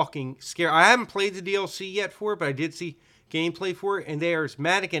fucking scary. I haven't played the DLC yet for it, but I did see gameplay for it, and there's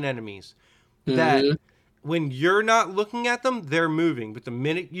mannequin enemies that when you're not looking at them, they're moving. But the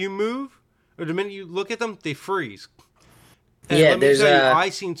minute you move, or the minute you look at them, they freeze. And yeah, let me tell you, I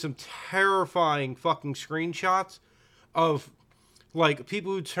seen some terrifying fucking screenshots of like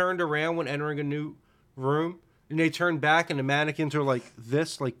people who turned around when entering a new room, and they turned back, and the mannequins are like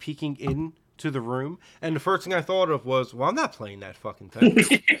this, like peeking in to the room. And the first thing I thought of was, well, I'm not playing that fucking thing.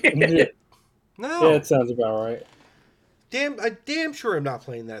 No. Yeah, it sounds about right. Damn sure I'm not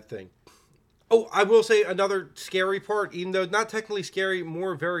playing that thing. Oh, I will say another scary part, even though not technically scary,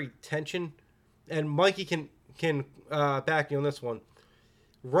 more very tension. And Mikey can back you on this one.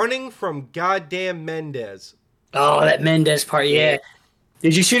 Running from goddamn Mendez. Oh, that Mendez part, yeah.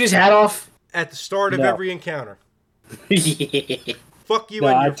 Did you shoot his hat off? At the start of every encounter. Yeah. Fuck you. No,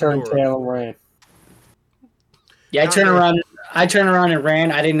 and I your turned fedora. tail and ran. Yeah, I turned around and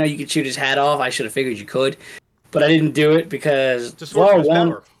ran. I didn't know you could shoot his hat off. I should have figured you could. But I didn't do it because, Just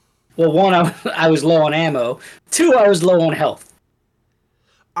power. Well, one, I was low on ammo. Two, I was low on health.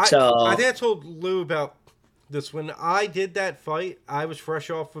 I think I told Lou about this. When I did that fight, I was fresh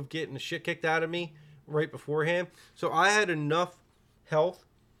off of getting the shit kicked out of me right beforehand. So I had enough health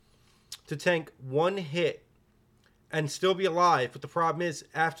to tank one hit and still be alive. But the problem is,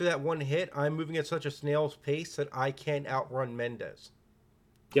 after that one hit, I'm moving at such a snail's pace that I can't outrun Mendez.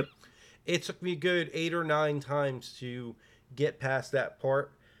 Yep. It took me a good 8 or 9 times to get past that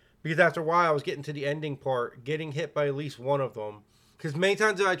part. Because after a while, I was getting to the ending part, getting hit by at least one of them. Because many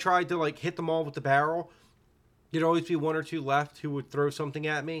times that I tried to like hit them all with the barrel, there'd always be 1 or 2 left who would throw something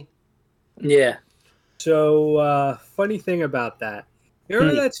at me. Yeah. So, funny thing about that. You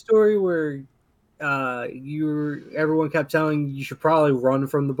remember that story where everyone kept telling you should probably run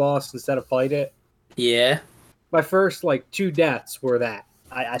from the boss instead of fight it? Yeah. My first, 2 deaths were that.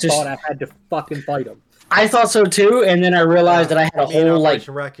 I thought I had to fucking fight him. I thought so too, and then I realized that I had a whole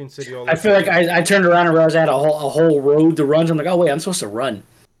Raccoon City all I feel like I turned around and realized I had a whole road to run. So I'm like, oh wait, I'm supposed to run.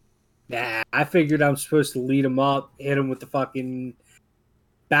 Nah, I figured I'm supposed to lead him up, hit him with the fucking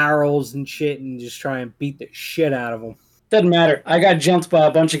barrels and shit, and just try and beat the shit out of him. Doesn't matter. I got jumped by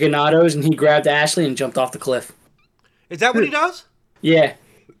a bunch of Ganados, and he grabbed Ashley and jumped off the cliff. Is that what he does? Yeah.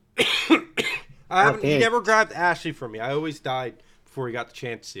 He never grabbed Ashley from me. I always died before he got the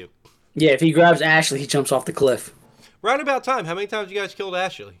chance to. Yeah, if he grabs Ashley, he jumps off the cliff. Round about time. How many times you guys killed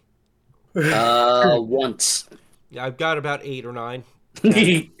Ashley? Once. Yeah, I've got about 8 or 9.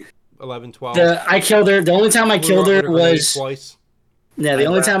 10, 11, 12. I killed her. The only time I killed her was twice. Yeah, the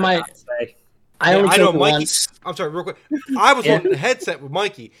only time I only killed her once. I'm sorry, real quick. I was on the headset with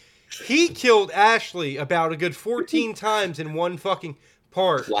Mikey. He killed Ashley about a good 14 times in one fucking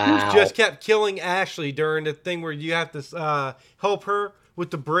part. Wow. Just kept killing Ashley during the thing where you have to help her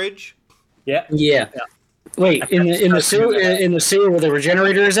with the bridge. Yeah. Wait, in the sewer where the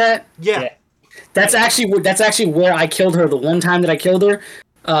regenerator is at? Yeah. That's actually where I killed her. The one time that I killed her,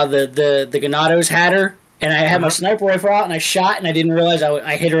 the Ganados had her, and I had my sniper rifle out, and I shot, and I didn't realize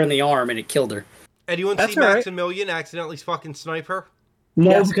I hit her in the arm, and it killed her. Anyone see Maximilian accidentally fucking snipe her?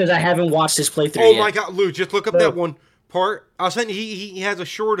 No, because I haven't watched this playthrough yet. Oh my god, Lou, just look up that one part. I'll send he has a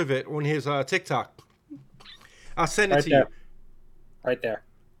short of it on his TikTok. I'll send it to you. Right there.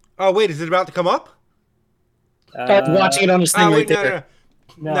 Oh wait, is it about to come up? I'm watching it on this thing there.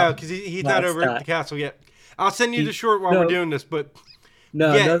 No, because he's not over at the castle yet. I'll send you the short while we're doing this, but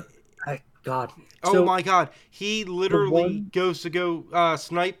God. Oh my god, he literally goes to go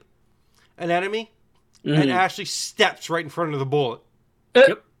snipe an enemy, and Ashley steps right in front of the bullet.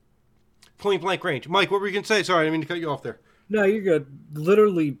 Yep. Point blank range. Mike, what were you gonna say? Sorry, I didn't mean to cut you off there. No, you're good.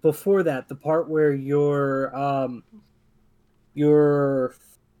 Literally before that, the part where you're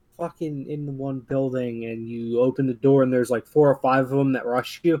fucking in the one building and you open the door and there's 4 or 5 of them that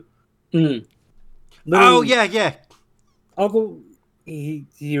rush you. Oh yeah. Uncle, he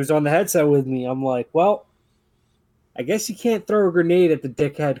was on the headset with me. I'm like, well, I guess you can't throw a grenade at the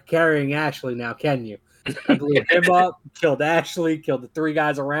dickhead carrying Ashley now, can you? I blew him up, killed Ashley, killed the 3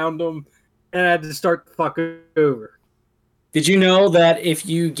 guys around him, and I had to start the fuck over. Did you know that if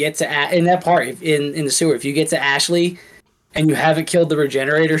you get to in that part in the sewer, if you get to Ashley and you haven't killed the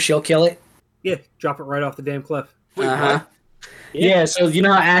regenerator, she'll kill it? Yeah, drop it right off the damn cliff. Yeah, so you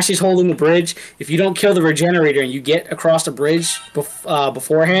know how Ashley's holding the bridge? If you don't kill the regenerator and you get across the bridge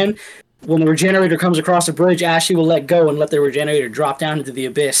beforehand, when the regenerator comes across the bridge, Ashley will let go and let the regenerator drop down into the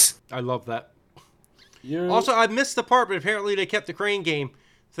abyss. I love that. Also, I missed the part, but apparently they kept the crane game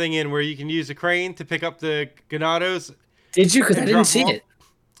thing in where you can use the crane to pick up the Ganados. Did you? Because I didn't see it.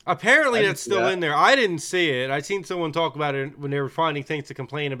 Apparently that's still in there. I didn't see it. I seen someone talk about it when they were finding things to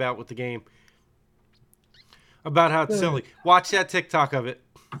complain about with the game. About how it's silly. Watch that TikTok of it.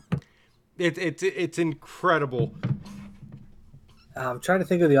 It's incredible. I'm trying to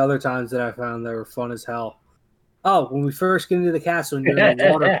think of the other times that I found that were fun as hell. Oh, when we first get into the castle and you're in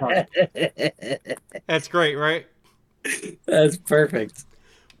the water puzzle. That's great, right? That's perfect.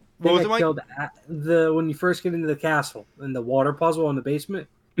 What was it, Mike? When you first get into the castle and the water puzzle in the basement.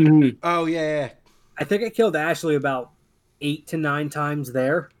 Mm-hmm. Oh, yeah. I think I killed Ashley about 8 to 9 times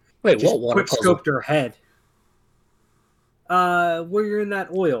there. Wait, just what water puzzle? Scoped her head. Where you're in that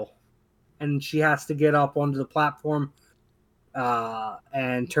oil. And she has to get up onto the platform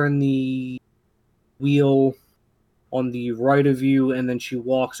and turn the wheel on the right of you, and then she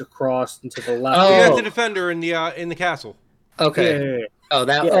walks across into the left. Oh, you have the defender in the castle. Okay. Yeah. Oh,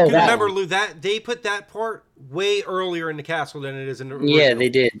 that. Yeah. Oh, that. Remember, one. Lou, that they put that part way earlier in the castle than it is in the original. Yeah, they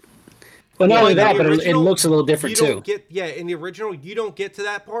did. Well, not only that, but it looks a little different too. In the original, you don't get to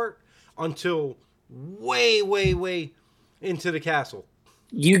that part until way, way, way into the castle.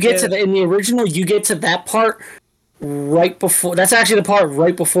 You get to in the original, you get to that part right before. That's actually the part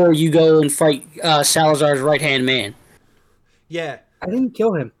right before you go and fight Salazar's right hand man. Yeah, I didn't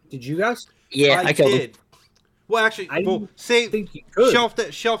kill him. Did you guys? Yeah, I killed him. Well, actually, think you could.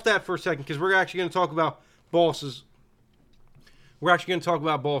 Shelf that for a second because we're actually going to talk about bosses. We're actually going to talk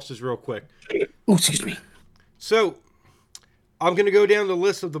about bosses real quick. Oh, excuse me. So, I'm going to go down the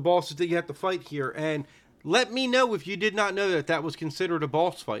list of the bosses that you have to fight here, and let me know if you did not know that was considered a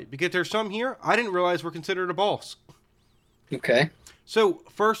boss fight, because there's some here I didn't realize were considered a boss. Okay. So,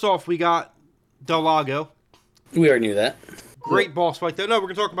 first off, we got Del Lago. We already knew that. Great boss fight, though. No, we're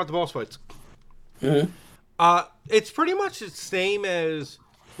going to talk about the boss fights. Mm-hmm. It's pretty much the same as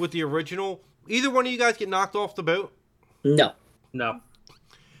with the original. Either one of you guys get knocked off the boat? No.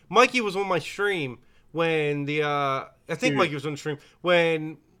 Mikey was on my stream when I think Mikey was on the stream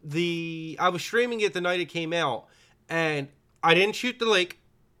when I was streaming it the night it came out, and I didn't shoot the lake.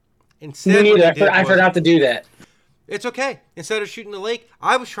 Instead, I forgot to do that. It's okay. Instead of shooting the lake,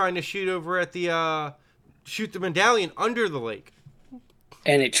 I was trying to shoot over at shoot the medallion under the lake.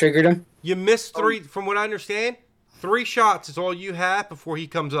 And it triggered him? You missed 3, from what I understand, 3 shots is all you have before he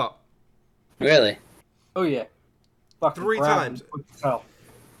comes up. Really? Oh, yeah. Fucking 3 times.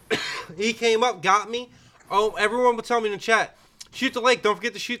 He came up, got me. Oh, everyone would tell me in the chat, shoot the lake, don't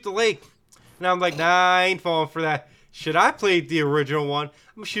forget to shoot the lake. And I'm like, nah, I ain't falling for that. Should I play the original one?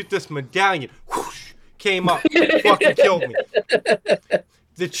 I'm going to shoot this medallion. Whoosh, came up, fucking killed me.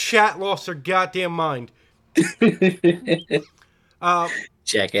 The chat lost their goddamn mind.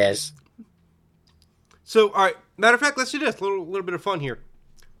 Jackass. So, all right. Matter of fact, let's do this. A little bit of fun here.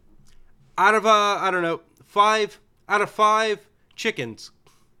 Out of, I don't know, 5 out of 5 chickens.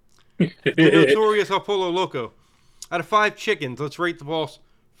 The notorious Apollo Loco. Out of 5 chickens, let's rate the boss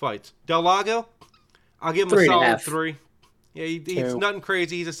fights. Del Lago, I'll give him a solid 3. Yeah, he's nothing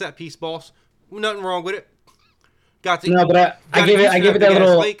crazy. He's a set piece boss. Nothing wrong with it. I give it that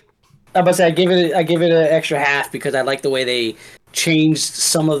little. Lake. I was about to say I give it an extra half because I like the way they changed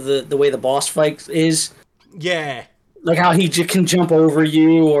some of the way the boss fight is. Yeah. Like how he can jump over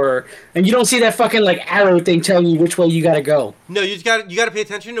you, and you don't see that fucking like arrow thing telling you which way you gotta go. No, you got to pay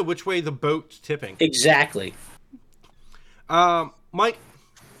attention to which way the boat's tipping. Exactly. Mike,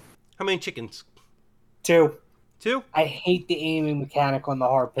 how many chickens? 2. 2? I hate the aiming mechanic on the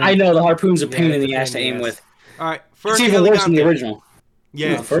harpoon. I know the harpoon's a pain in the ass to aim with. All right, first it's even worse than the original.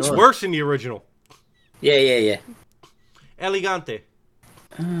 Yeah, it's worse than the original. Yeah. Elegante.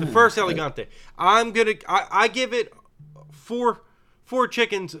 The first Elegante. I give it 4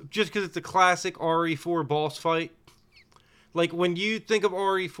 chickens just because it's a classic RE4 boss fight. Like when you think of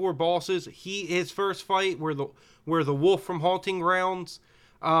RE4 bosses, his first fight where the wolf from Haunting Grounds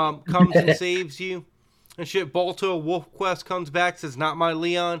comes and saves you and shit. Balto Wolf Quest comes back, says not my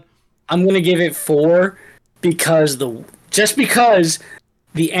Leon. I'm gonna give it 4 because the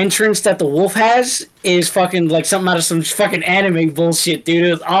entrance that the wolf has is fucking like something out of some fucking anime bullshit, dude.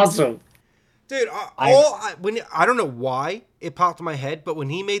 It was awesome. Dude, I don't know why it popped in my head, but when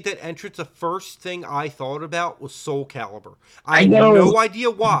he made that entrance, the first thing I thought about was Soul Calibur. I had no idea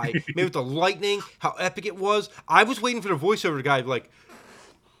why. Maybe with the lightning, how epic it was. I was waiting for the voiceover guy like,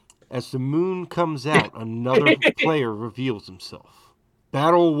 as the moon comes out, another player reveals himself.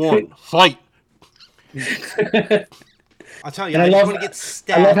 Battle 1, fight. I'll tell you, I just want to get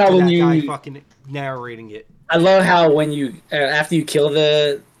stabbed by that guy fucking narrating it. I love how when you after you kill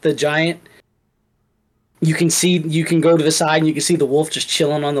the giant, you can go to the side and you can see the wolf just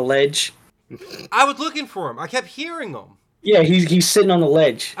chilling on the ledge. I was looking for him. I kept hearing him. Yeah, he's sitting on the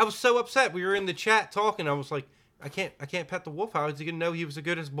ledge. I was so upset. We were in the chat talking. I was like, I can't pet the wolf. How is he gonna know he was as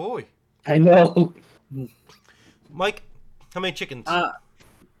good as boy? I know. Mike, how many chickens?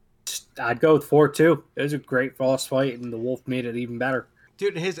 I'd go with 4 too. It was a great boss fight, and the wolf made it even better.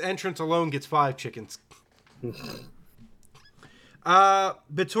 Dude, his entrance alone gets 5 chickens.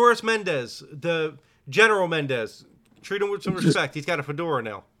 Betoris Mendez, the General Mendez. Treat him with some respect. He's got a fedora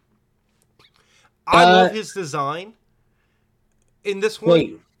now. I love his design. In this one.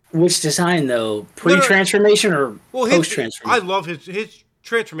 Wait, which design though? Pre-transformation or post-transformation? I love his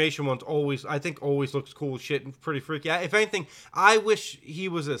transformation one's always looks cool as shit and pretty freaky. If anything, I wish he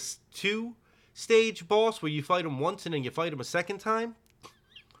was a 2-stage boss where you fight him once and then you fight him a second time.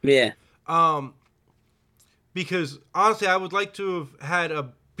 Yeah. Because honestly, I would like to have had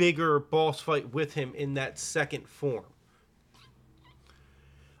a bigger boss fight with him in that second form.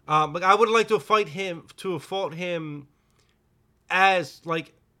 But I would like to have fought him as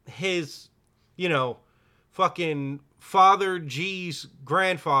like his, fucking Father G's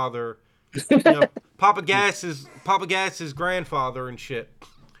grandfather, Papa Gas's grandfather and shit.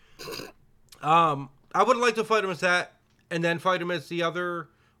 I would have liked to fight him as that, and then fight him as the other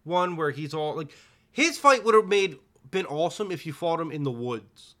one where he's all like, his fight would have been awesome if you fought him in the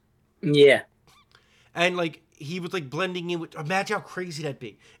woods. Yeah. And like he was like blending in with. Imagine how crazy that'd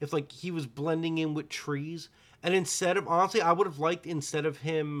be if like he was blending in with trees, and instead of honestly, I would have liked instead of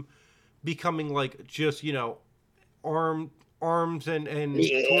him becoming like just arms and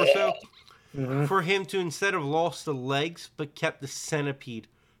torso, for him to instead have lost the legs but kept the centipede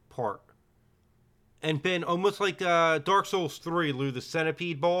part. And been almost like Dark Souls 3, Lou, the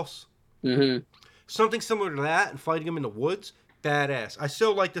centipede boss. Mm-hmm. Something similar to that, and fighting him in the woods, badass. I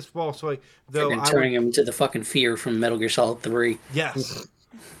still like this boss fight, though. Turning him into the fucking Fear from Metal Gear Solid 3. Yes.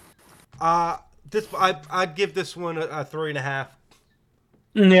 I'd give this one a 3.5.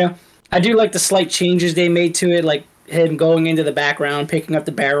 Yeah. I do like the slight changes they made to it, like him going into the background, picking up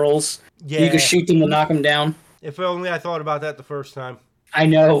the barrels. Yeah. You can shoot them to knock them down. If only I thought about that the first time. I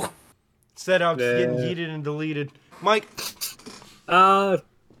know. Instead of getting heated and deleted. Mike? I'll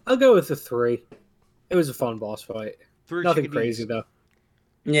go with a 3. It was a fun boss fight. Nothing crazy, though.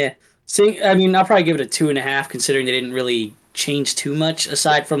 Yeah. See, I mean, I'll probably give it a 2.5, considering they didn't really change too much,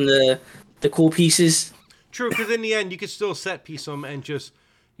 aside from the cool pieces. True, because in the end, you could still set piece them and just,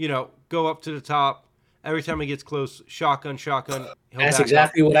 go up to the top. Every time he gets close, shotgun. That's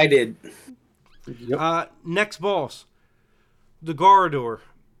exactly what I did. Yep. Next boss. The Ganados.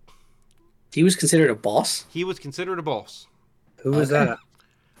 He was considered a boss? He was considered a boss. Who was that?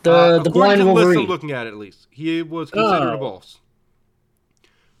 The blind Wolverine. List looking at it, at least. He was considered a boss.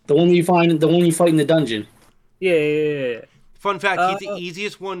 The one you fight in the dungeon. Yeah. Fun fact, he's the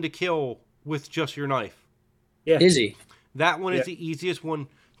easiest one to kill with just your knife. Yeah. Is he? That one is the easiest one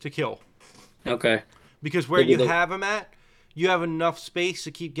to kill. Okay. Because where you have him at, you have enough space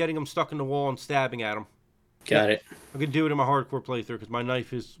to keep getting him stuck in the wall and stabbing at him. Got it. I can do it in my hardcore playthrough because my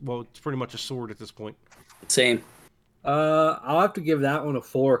knife is, it's pretty much a sword at this point. Same. I'll have to give that one a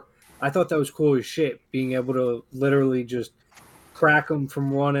 4. I thought that was cool as shit, being able to literally just crack him from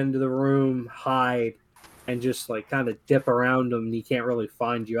one end of the room, hide, and just like kind of dip around him and he can't really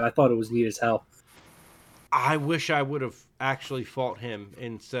find you. I thought it was neat as hell. I wish I would have actually fought him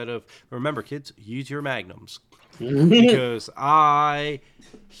instead of... Remember, kids, use your magnums. Because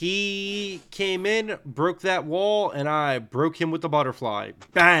he came in, broke that wall, and I broke him with the butterfly.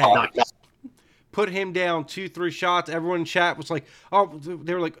 Bang! Oh, nice. Put him down 2-3 shots. Everyone in chat was like,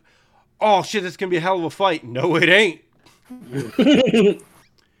 they were like, oh shit, this is gonna be a hell of a fight. No, it ain't. You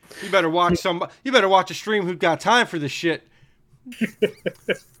better watch a stream who's got time for this shit.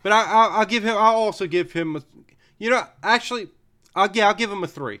 But I'll give him. I'll also give him. I'll give him a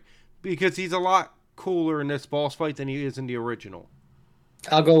 3 because he's a lot cooler in this boss fight than he is in the original.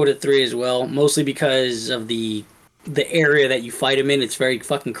 I'll go with a 3 as well, mostly because of the area that you fight him in. It's very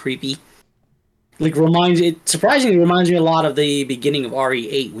fucking creepy. Like surprisingly reminds me a lot of the beginning of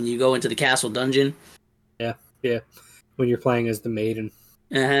RE8 when you go into the castle dungeon. Yeah. When you're playing as the maiden.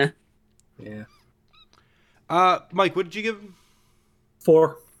 Uh-huh. Yeah. Mike, what did you give him?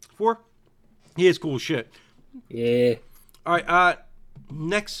 4. 4? He is cool as shit. Yeah. All right.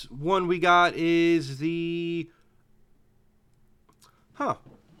 Next one we got is the...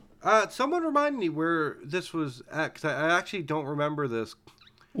 someone remind me where this was at, because I actually don't remember this.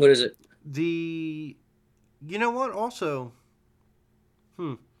 What is it? You know what? Also,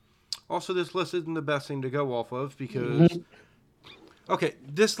 this list isn't the best thing to go off of because... Okay,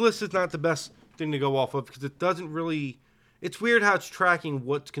 this list is not the best thing to go off of because it doesn't really... It's weird how it's tracking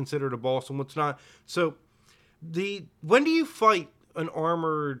what's considered a boss and what's not. So, when do you fight an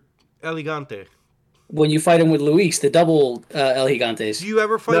armored Elegante? When you fight him with Luis, the double El Gigantes. Do you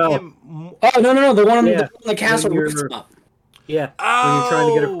ever fight him? Oh, no. The one on the castle rooftop. Yeah, when you're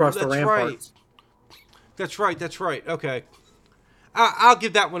trying to get across the ramparts. Right. That's right. Okay. I'll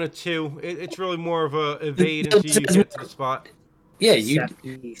give that one a 2. It's really more of a evade until you get to the spot. Yeah,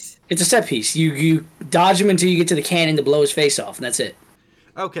 it's a set piece. You dodge him until you get to the cannon to blow his face off, and that's it.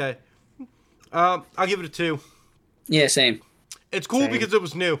 Okay. I'll give it a 2. Yeah, same. It's cool because it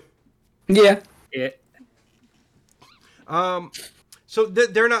was new. Yeah. So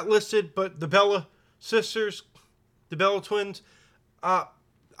they're not listed, but the Bella sisters, the Bella twins, I'm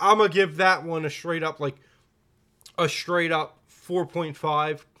gonna give that one a straight up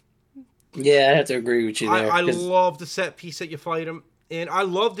 4.5. Yeah, I have to agree with you there. I love the set piece that you fight them, and I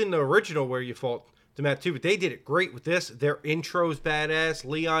loved in the original where you fought them at too, but they did it great with this. Their intro's badass.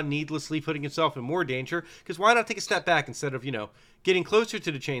 Leon needlessly putting himself in more danger, because why not take a step back instead of, getting closer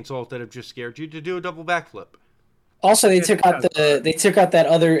to the chainsaw that have just scared you to do a double backflip? Also, they took out that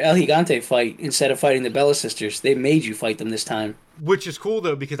other El Gigante fight instead of fighting the Bella sisters. They made you fight them this time. Which is cool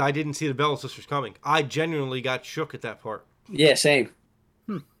though, because I didn't see the Bella sisters coming. I genuinely got shook at that part. Yeah, same.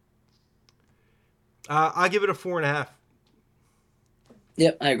 I give it a 4.5.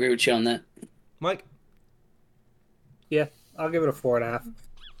 Yep, I agree with you on that. Mike? Yeah, I'll give it a 4.5.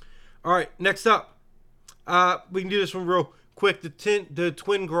 All right, next up. We can do this one real quick. The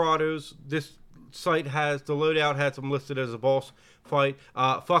Twin Grottos. This site has the loadout has them listed as a boss fight.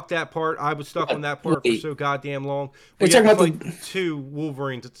 Fuck that part. I was stuck on that part for so goddamn long. We have to fight 2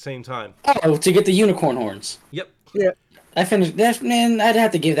 Wolverines at the same time. Oh, to get the unicorn horns. Yep. Yeah. I finished that. Man, I'd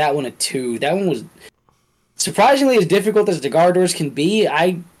have to give that one a 2. That one was surprisingly as difficult as the Ganados can be.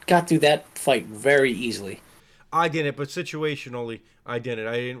 I got through that fight very easily. I didn't, but situationally, I didn't.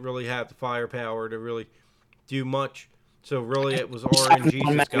 I didn't really have the firepower to really do much. So really, it was RNG.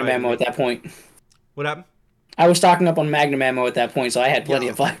 On Magnum ammo at that point. What happened? I was stocking up on Magnum ammo at that point, so I had plenty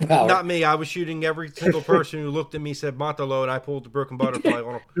of firepower. Not me. I was shooting every single person who looked at me, said Matalo, and I pulled the broken butterfly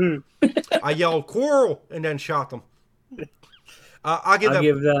on them. I yelled, Coral, and then shot them. I'll give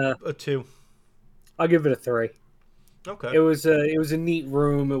that a 2. I'll give it a 3. Okay. It was a neat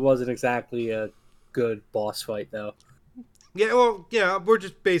room. It wasn't exactly a good boss fight, though. Yeah, well, yeah, we're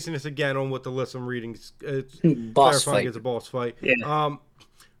just basing this again on what the list I'm reading. It's boss clarifying fight. it's a boss fight. Yeah. All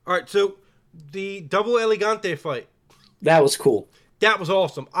right, so the double Elegante fight. That was cool. That was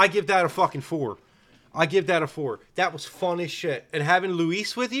awesome. I give that a fucking 4. I give that a 4. That was fun as shit. And having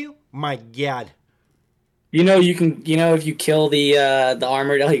Luis with you, my God. If you kill the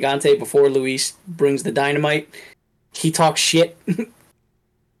armored El Gigante before Luis brings the dynamite, he talks shit.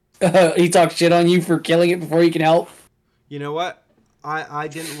 He talks shit on you for killing it before he can help. You know what? I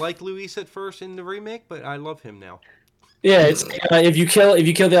didn't like Luis at first in the remake, but I love him now. Yeah, it's if you kill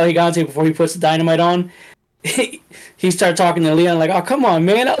the El Gigante before he puts the dynamite on, he starts talking to Leon like, "Oh, come on,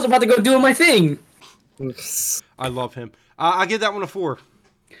 man! I was about to go do my thing." I love him. I give that one a 4.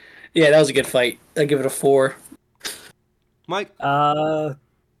 Yeah, that was a good fight. I give it a 4. Mike? I'll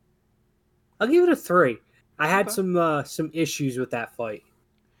give it a 3. I had some issues with that fight.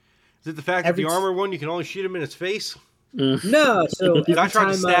 Is it the fact that the armor one, you can only shoot him in his face? No, so I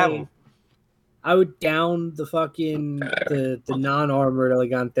tried to stab him. I would down the fucking the non-armored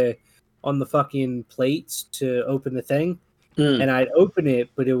Elegante on the fucking plates to open the thing, and I'd open it,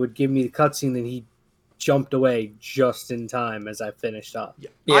 but it would give me the cutscene, and he jumped away just in time as I finished up.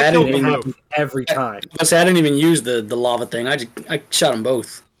 Yeah, I didn't even happen every time. I didn't even use the lava thing. I shot them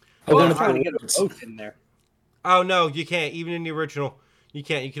both. I was trying to get them both in there. Oh no, you can't. Even in the original, you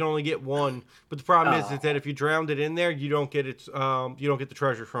can't. You can only get one. But the problem is that if you drowned it in there, you don't get its. You don't get the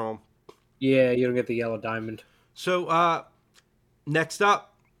treasure from them. Yeah, you don't get the yellow diamond. So next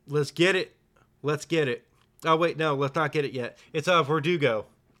up, let's get it. Let's get it. Oh wait, no, let's not get it yet. It's Verdugo.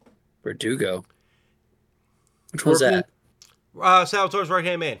 Verdugo. Which one's that? Salvatore's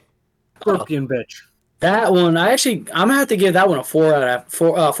right-hand man. Scorpion bitch. That one, I'm gonna have to give that one a 4 out of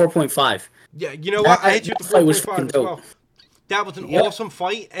 4.5. Yeah, you know what? I hit you with the 4.5 as well. Dope. That was an awesome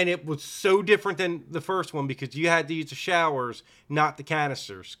fight, and it was so different than the first one because you had to use the showers, not the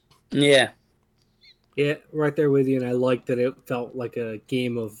canisters. Yeah. Yeah, right there with you, and I liked that it felt like a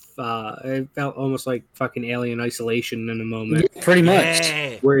game of, it felt almost like fucking Alien Isolation in a moment. Yeah, pretty much.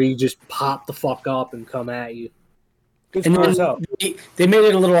 Yeah. Where you just pop the fuck up and come at you. And then they made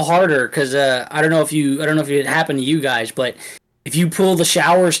it a little harder because I don't know if it happened to you guys, but if you pull the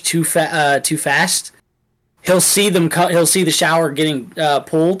showers too fast, he'll see the shower getting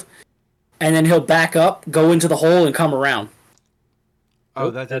pulled, and then he'll back up, go into the hole, and come around. Oh,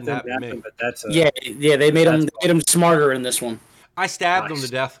 that didn't happen to me. But that's they made him smarter in this one. I stabbed him to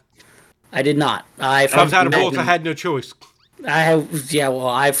death. I did not. I was out of bullets. I had no choice.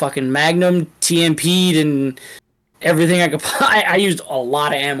 I fucking Magnum, TMP'd, and everything I could. I used a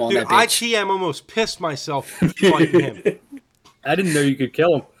lot of ammo on that bitch. I TM almost pissed myself fighting him. I didn't know you could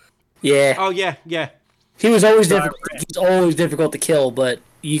kill him. Yeah. Oh yeah. He was always difficult. He's always difficult to kill, but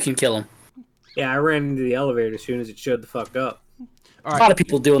you can kill him. Yeah, I ran into the elevator as soon as it showed the fuck up. All right. A lot of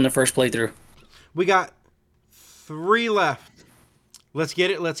people do in their first playthrough. We got 3 left. Let's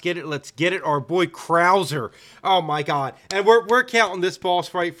get it. Our boy Krauser. Oh my god. And we're counting this boss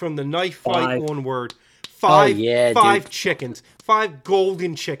fight from the knife fight onward. 5 chickens. 5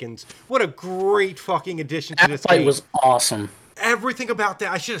 golden chickens. What a great fucking addition to this game. That fight was awesome. Everything about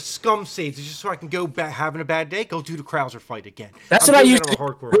that. I should have scum saved it just so I can go back having a bad day. Go do the Krauser fight again. That's what I used to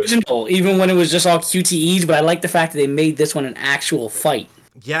do original, even when it was just all QTEs, but I like the fact that they made this one an actual fight.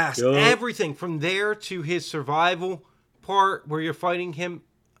 Yes, everything from there to his survival part where you're fighting him.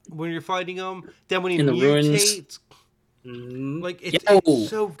 when you're fighting him. Then when he In the mutates, ruins. like it's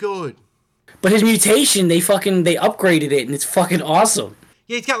so good. But his mutation, they upgraded it, and it's fucking awesome.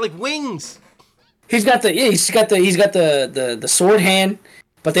 Yeah, he's got like wings. He's got the sword hand,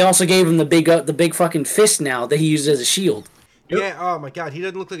 but they also gave him the big fucking fist now that he uses as a shield. Yeah. Oh my god, he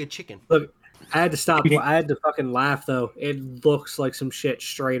doesn't look like a chicken. Look, I had to stop. I had to fucking laugh though. It looks like some shit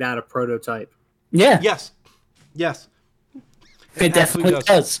straight out of Prototype. Yeah. Yes. It definitely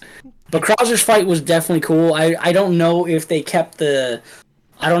does. But Krauser's fight was definitely cool. I don't know if they kept the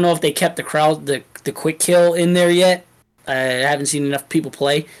the quick kill in there yet. I haven't seen enough people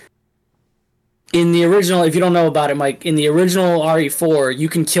play. In the original, if you don't know about it, Mike, in the original RE4, you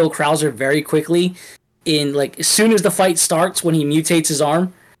can kill Krauser very quickly. In like as soon as the fight starts, when he mutates his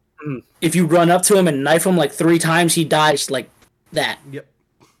arm, if you run up to him and knife him like 3 times, he dies like that. Yep.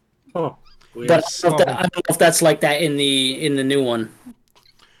 Oh, but I don't know if that's like that in the new one.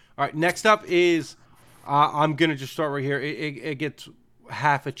 All right, next up is I'm gonna just start right here. It gets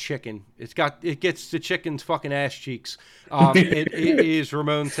half a chicken. It gets the chicken's fucking ass cheeks. It is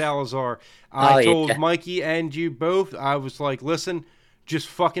Ramon Salazar. I told Mikey and you both. I was like, listen, just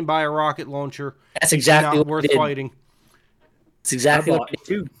fucking buy a rocket launcher. That's exactly not what worth fighting. It's exactly what I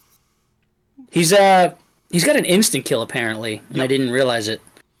did. He's got an instant kill apparently, and I didn't realize it.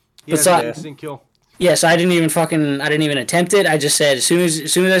 Yeah, but instant kill. Yeah, so I didn't even attempt it. I just said as soon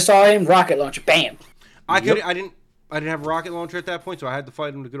as I saw him, rocket launcher, bam. I didn't have a rocket launcher at that point, so I had to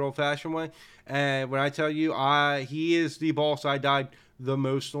fight him the good old fashioned way. And when I tell you, he is the boss I died the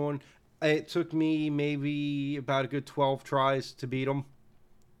most on. It took me maybe about a good 12 tries to beat him.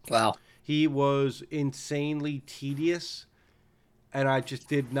 Wow. He was insanely tedious, and I just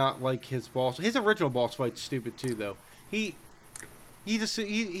did not like his boss. His original boss fight's stupid too, though. He's a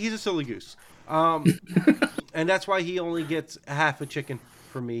silly goose. And that's why he only gets half a chicken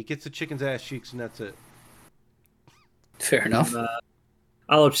from me. He gets the chicken's ass cheeks, and that's it. Fair enough.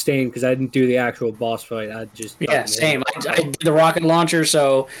 I'll abstain because I didn't do the actual boss fight. I just same. I did the rocket launcher,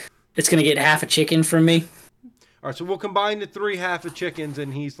 so it's gonna get half a chicken from me. All right, so we'll combine the 3 half of chickens,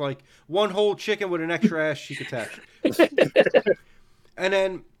 and he's like one whole chicken with an extra ass cheek attached. And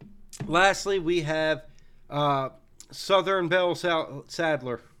then, lastly, we have Southern Belle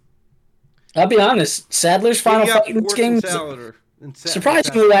Sadler. I'll be honest, Sadler's final fight in this game.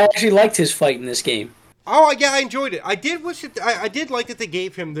 Surprisingly, I actually liked his fight in this game. Oh yeah, I enjoyed it. I did wish it. I did like that they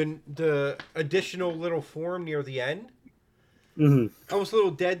gave him the additional little form near the end. I was a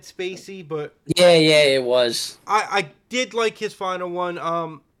little dead spacey, but yeah, it was. I did like his final one.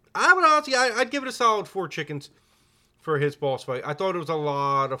 I would honestly, I'd give it a solid 4 chickens for his boss fight. I thought it was a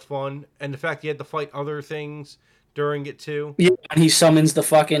lot of fun, and the fact he had to fight other things during it too. Yeah, and he summons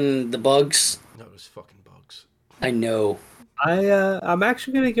the bugs. No, those fucking bugs. I know. I'm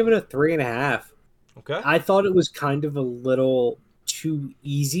actually gonna give it a 3.5. Okay. I thought it was kind of a little too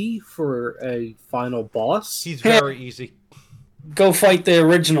easy for a final boss. He's very easy. Go fight the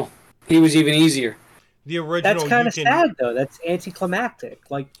original. He was even easier. The original. That's kind of sad though. That's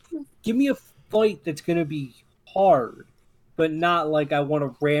anticlimactic. Like, give me a fight that's gonna be hard, but not like I want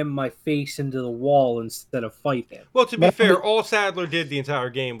to ram my face into the wall instead of fight him. Well, to be fair, all Sadler did the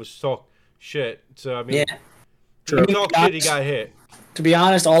entire game was talk shit. So I mean, yeah, he talked shit, he got hit. To be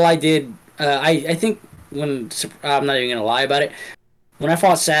honest, all I did, I think when I'm not even gonna lie about it. When I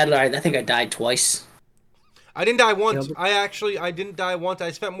fought Sadler, I think I died twice. I didn't die once. I didn't die once.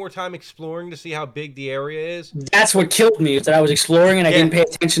 I spent more time exploring to see how big the area is. That's what killed me, is that I was exploring and I didn't pay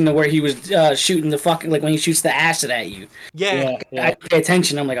attention to where he was shooting the fucking, like when he shoots the acid at you. Yeah. I pay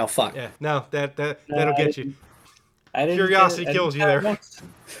attention. I'm like, oh fuck. Yeah. No, that'll get you. Curiosity kills you there.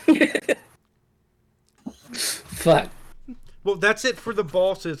 Fuck. Well, that's it for the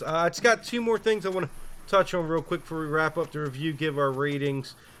bosses. It's got 2 more things I want to touch on real quick before we wrap up the review, give our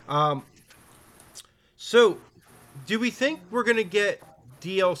ratings. So, do we think we're going to get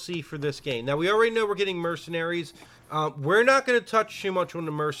DLC for this game? Now, we already know we're getting Mercenaries. We're not going to touch too much on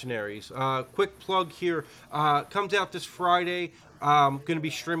the Mercenaries. Quick plug here. Comes out this Friday. I'm going to be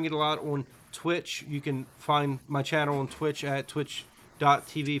streaming it a lot on Twitch. You can find my channel on Twitch at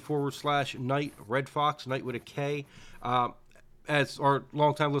twitch.tv/Night Red Fox, Night with a K. As our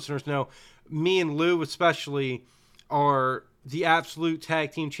longtime listeners know, me and Lou especially are the absolute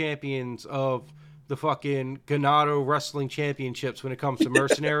tag team champions of the fucking Ganado Wrestling Championships when it comes to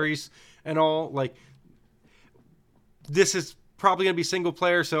Mercenaries and all. Like, this is probably going to be single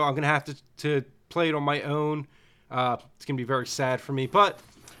player, so I'm going to have to play it on my own. It's going to be very sad for me, but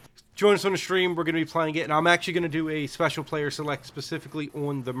join us on the stream. We're going to be playing it, and I'm actually going to do a special player select specifically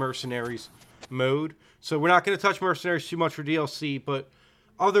on the Mercenaries mode. So we're not going to touch Mercenaries too much for DLC, but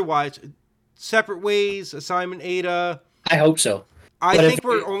otherwise, separate ways, Assignment Ada. I hope so. I think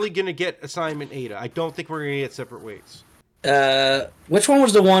we're only going to get Assignment Ada. I don't think we're going to get separate ways. Which one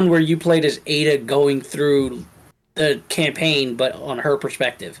was the one where you played as Ada going through the campaign, but on her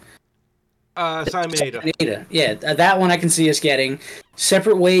perspective? Assignment Ada. Yeah, that one I can see us getting.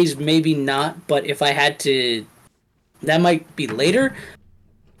 Separate ways, maybe not, but if I had to, that might be later.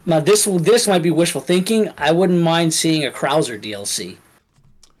 Now, this might be wishful thinking. I wouldn't mind seeing a Krauser DLC.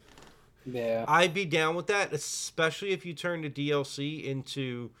 Yeah. I'd be down with that, especially if you turn the DLC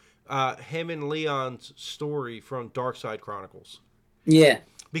into him and Leon's story from Dark Side Chronicles. Yeah.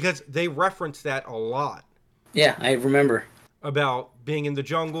 Because they reference that a lot. Yeah, I remember. About being in the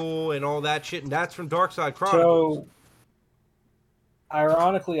jungle and all that shit, and that's from Dark Side Chronicles. So,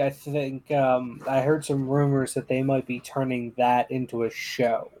 ironically, I think I heard some rumors that they might be turning that into a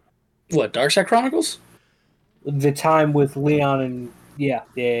show. What, Dark Side Chronicles? The time with Leon and... Yeah.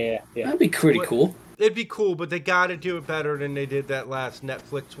 That'd be pretty cool. It'd be cool, but they got to do it better than they did that last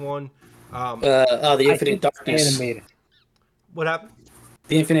Netflix one. The Infinite Darkness. Animated. What happened?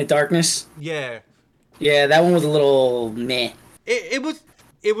 The Infinite Darkness? Yeah. Yeah, that one was a little meh. It was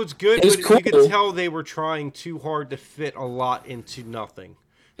good, it was but cool. You could tell they were trying too hard to fit a lot into nothing.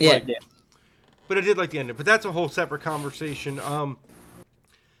 Yeah. But I did like the ending. But that's a whole separate conversation.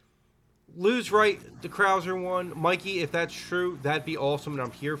 Lou's right, the Krauser one. Mikey, if that's true, that'd be awesome, and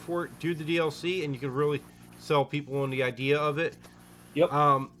I'm here for it. Do the DLC, and you can really sell people on the idea of it. Yep.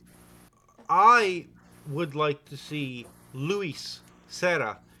 I would like to see Luis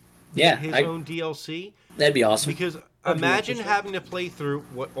Serra get his own DLC. That'd be awesome. Because imagine having to play through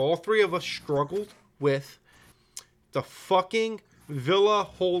what all three of us struggled with, the fucking Villa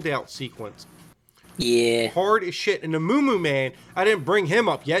holdout sequence. Yeah. Hard as shit. And the Moo Man, I didn't bring him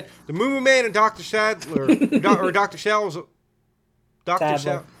up yet. The Moo Man and Dr. Sadler, or Dr. Sal's... Dr.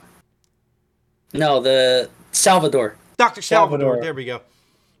 Sal... No, the Salvador. Dr. Salvador. There we go.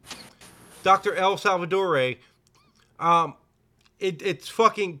 Dr. El Salvadore. It's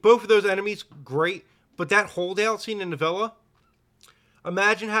fucking... Both of those enemies, great. But that holdout scene in the Villa,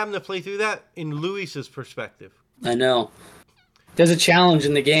 imagine having to play through that in Luis's perspective. I know. There's a challenge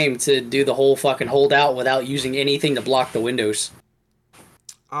in the game to do the whole fucking holdout without using anything to block the windows.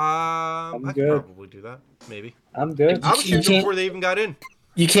 I could probably do that. Maybe. I'm good. I was shooting before they even got in.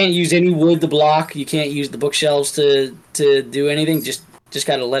 You can't use any wood to block. You can't use the bookshelves to do anything. Just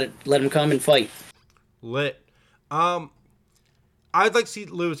gotta let them come and fight. Lit. I'd like to see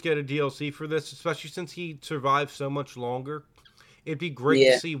Lewis get a DLC for this, especially since he survived so much longer. It'd be great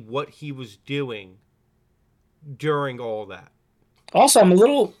to see what he was doing during all that. Also, I'm a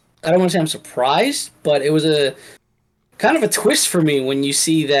little, I don't want to say I'm surprised, but it was a kind of a twist for me when you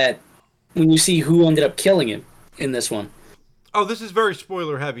see who ended up killing him in this one. Oh, this is very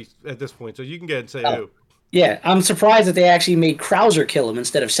spoiler heavy at this point, so you can go ahead and say who. Yeah, I'm surprised that they actually made Krauser kill him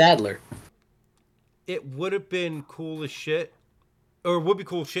instead of Sadler. It would have been cool as shit, or would be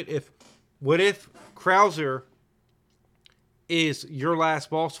cool as shit if Krauser is your last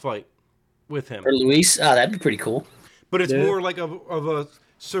boss fight with him. Or Luis? Oh, that'd be pretty cool. But it's more like of a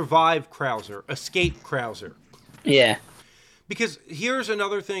survive Krauser, escape Krauser. Yeah. Because here's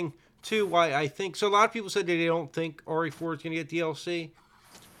another thing, too, why I think... So a lot of people said that they don't think RE4 is going to get DLC.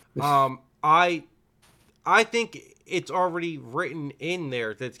 I think it's already written in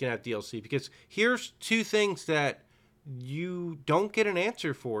there that it's going to have DLC. Because here's two things that you don't get an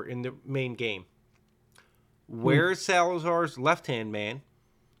answer for in the main game. Where is Salazar's left-hand man?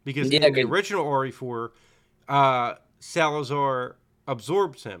 Because in the original RE4... Salazar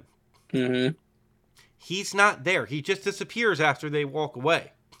absorbs him. Mm-hmm. He's not there. He just disappears after they walk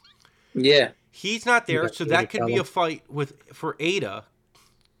away. Yeah. He's not there, so that could be a fight for Ada.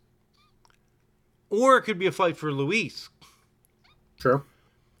 Or it could be a fight for Luis. True.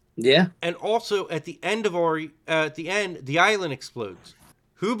 Yeah. And also, at the end, the island explodes.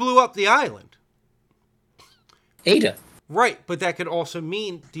 Who blew up the island? Ada. Right, but that could also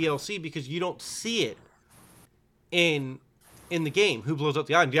mean DLC because you don't see it in the game. Who blows up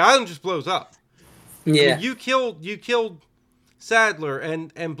the island? The island just blows up. Yeah. I mean, you killed Sadler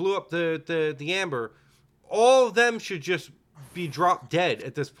and blew up the Amber. All of them should just be dropped dead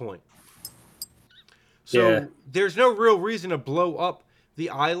at this point. So there's no real reason to blow up the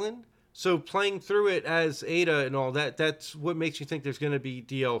island. So playing through it as Ada and all that, that's what makes you think there's going to be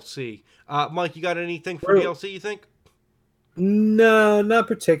DLC. Mike, you got anything for DLC, you think? No, not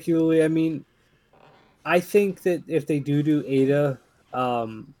particularly. I mean, I think that if they do Ada,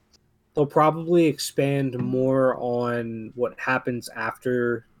 they'll probably expand more on what happens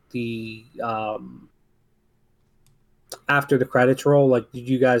after the after the credits roll, like, did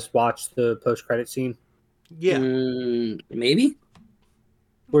you guys watch the post-credit scene? Yeah. Maybe.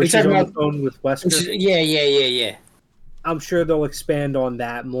 Where she's talking on the about- phone with Wesker? Yeah. I'm sure they'll expand on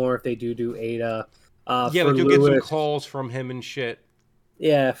that more if they do Ada. Yeah, for like you'll get some Lewis- calls from him and shit.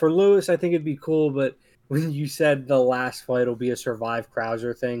 Yeah, for Lewis, I think it'd be cool, but when you said the last fight will be a survive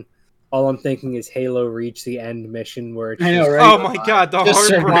Krauser thing, all I'm thinking is Halo Reach, the end mission where it's I know, just, right? Oh my god, the Just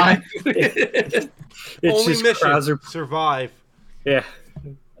heartbreak. survive. it's Only just mission, Krauser. survive. Yeah.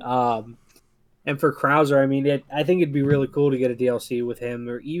 And for Krauser, I mean, I think it'd be really cool to get a DLC with him,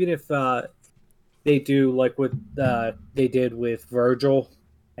 or even if they do like what they did with Virgil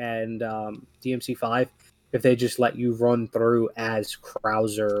and DMC5, if they just let you run through as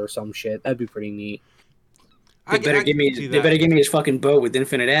Krauser or some shit, that'd be pretty neat. They better give me his fucking bow with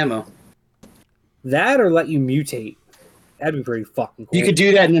infinite ammo. That or let you mutate. That'd be pretty fucking cool. You could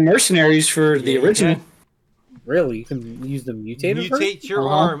do that in the Mercenaries for the you original. can. Really? You can use the mutator for it? Mutate your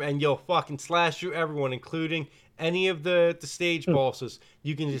Uh-huh. arm and you'll fucking slash through everyone, including any of the stage bosses.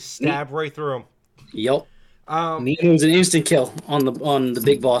 You can just stab right through them. Yup. Neat. It was an instant kill on the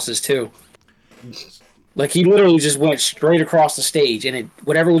big bosses too. Like he literally just went straight across the stage, and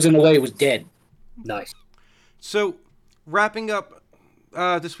whatever was in the way was dead. Nice. So, wrapping up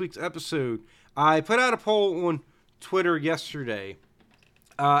this week's episode, I put out a poll on Twitter yesterday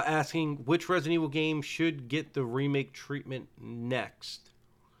asking which Resident Evil game should get the remake treatment next.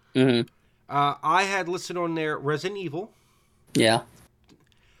 Mm-hmm. I had listed on there Resident Evil, Yeah.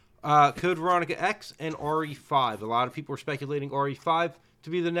 Code Veronica X, and RE5. A lot of people are speculating RE5 to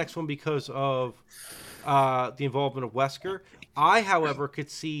be the next one because of the involvement of Wesker. I, however, could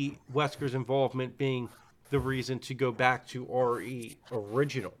see Wesker's involvement being the reason to go back to RE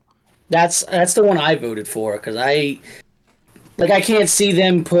original. That's the one I voted for because I can't see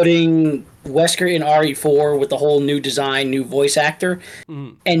them putting Wesker in RE4 with the whole new design, new voice actor,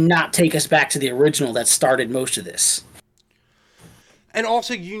 and not take us back to the original that started most of this. And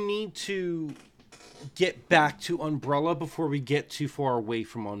also, you need to get back to Umbrella before we get too far away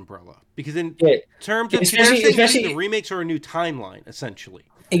from Umbrella. Because in terms of especially the remakes are a new timeline, essentially.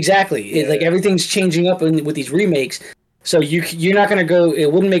 Exactly. Like everything's changing up with these remakes. So you're not going to go.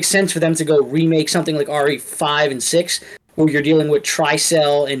 It wouldn't make sense for them to go remake something like RE5 and 6, where you're dealing with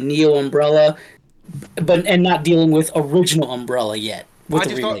Tricell and Neo Umbrella, and not dealing with original Umbrella yet with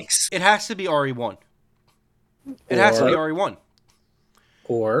the remakes. It has to be RE1. It has to be RE1.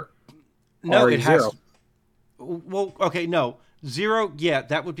 Or no, RE0. it has. Well, okay, no. 0, yeah,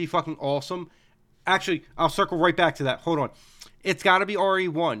 that would be fucking awesome. Actually, I'll circle right back to that. Hold on. It's got to be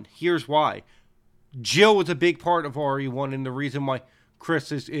RE1. Here's why. Jill was a big part of RE1, and the reason why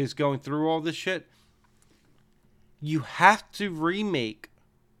Chris is going through all this shit. You have to remake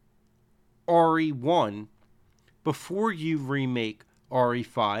RE1 before you remake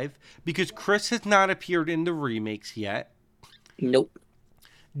RE5, because Chris has not appeared in the remakes yet. Nope.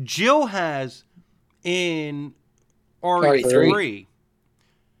 Jill has in RE3.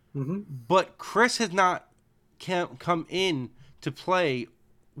 But Chris has not come in to play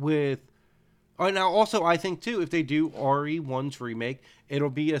with. Now, also, I think too, if they do RE1's remake, it'll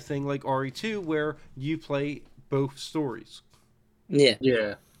be a thing like RE2 where you play both stories.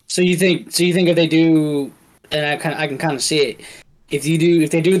 Yeah. So you think if they do, and I can kind of see it. If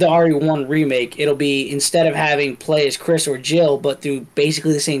they do the RE1 remake, it'll be, instead of having play as Chris or Jill, but through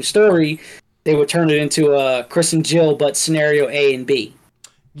basically the same story, they would turn it into a Chris and Jill, but scenario A and B.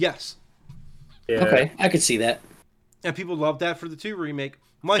 Yes. Yeah. Okay, I could see that. And people love that for the 2 remake.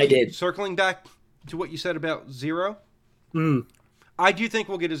 Mike, I did. Circling back to what you said about 0, I do think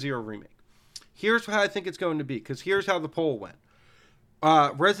we'll get a 0 remake. Here's how I think it's going to be, because here's how the poll went.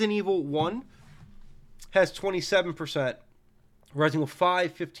 Resident Evil 1 has 27%. Resident Evil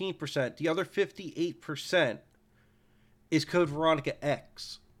 5, 15%. The other 58% is Code Veronica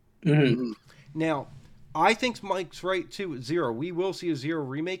X. Mm-hmm. Now, I think Mike's right, too, at 0. We will see a 0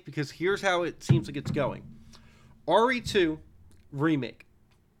 remake, because here's how it seems like it's going. RE2, remake.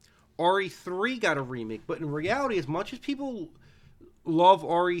 RE3 got a remake, but in reality, as much as people love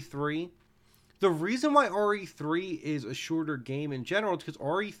RE3, the reason why RE3 is a shorter game in general is because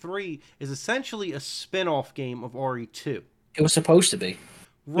RE3 is essentially a spin-off game of RE2. It was supposed to be.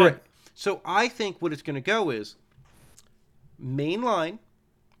 Right. Yeah. So I think what it's going to go is mainline.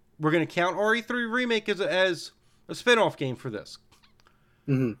 We're going to count RE3 Remake as a spin-off game for this.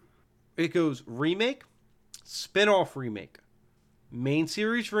 Mm-hmm. It goes remake, spin-off remake, main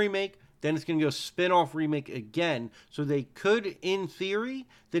series remake, then it's going to go spin-off remake again. So they could, in theory,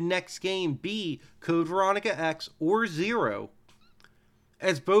 the next game be Code Veronica X or 0,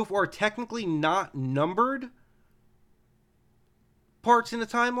 as both are technically not numbered, parts in the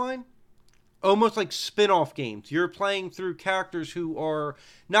timeline, almost like spin-off games. You're playing through characters who are,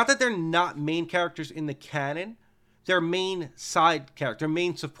 not that they're not main characters in the canon, they're main side characters, they're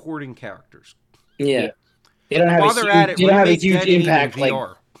main supporting characters. Yeah. They don't have While a they're huge, at it, they don't have a remake huge Dead Aim in impact. Like,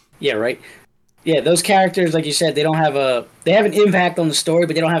 VR. yeah, right. Yeah, those characters, like you said, they have an impact on the story,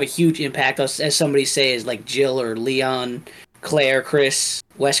 but they don't have a huge impact, as somebody says, like Jill or Leon, Claire, Chris,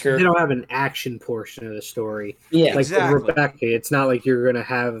 Wesker. They don't have an action portion of the story. Yeah, like exactly. With Rebecca, it's not like you're gonna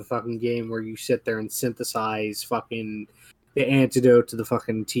have a fucking game where you sit there and synthesize fucking the antidote to the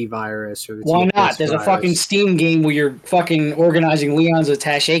fucking T virus or the Why T not? There's virus. a fucking Steam game where you're fucking organizing Leon's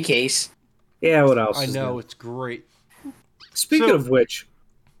attaché case. Yeah, what else? I is know, there? it's great. Speaking of which,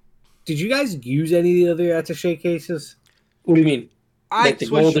 did you guys use any of the other attaché cases? What do you mean? I Like the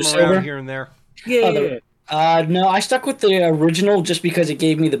switch gold or them silver? around here and there. Yeah. No, I stuck with the original just because it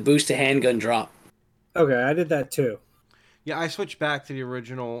gave me the boost to handgun drop. Okay, I did that too. Yeah, I switched back to the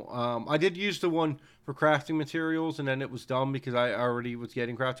original. I did use the one for crafting materials, and then it was dumb because I already was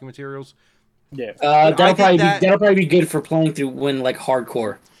getting crafting materials. Yeah. That'll probably be good for playing through when like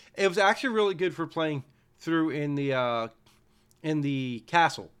hardcore. It was actually really good for playing through in the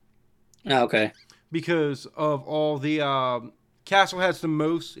castle. Oh, okay. Because of all the castle has the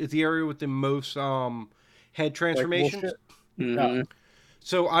most, it's the area with the most head transformations. Like Mm-hmm.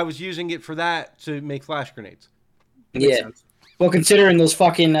 So I was using it for that to make flash grenades. Yeah. Well, considering those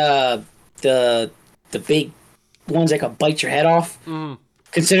fucking the big ones that could bite your head off. Mm.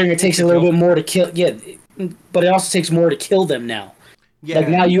 Considering it takes a little bit more to kill. Yeah, but it also takes more to kill them now. Yeah. Like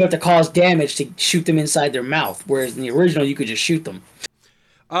now you have to cause damage to shoot them inside their mouth, whereas in the original you could just shoot them.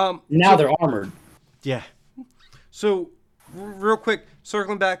 Now they're armored. Yeah. So, real quick,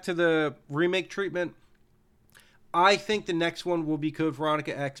 circling back to the remake treatment, I think the next one will be Code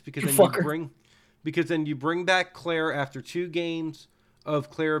Veronica X because then you bring back Claire after 2 games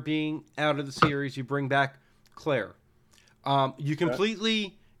of Claire being out of the series. You bring back Claire. You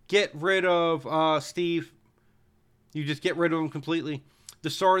completely get rid of Steve. You just get rid of him completely. The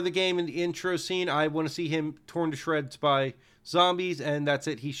start of the game in the intro scene, I want to see him torn to shreds by zombies, and that's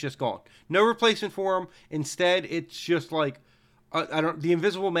it. He's just gone. No replacement for him. Instead, it's just like the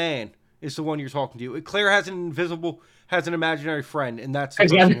Invisible Man is the one you're talking to. Claire has an imaginary friend, and that's the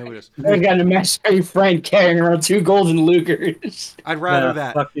person who it is. I've got an imaginary friend carrying around 2 golden Lugers. I'd rather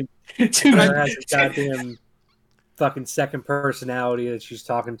that. Claire has a goddamn fucking second personality that she's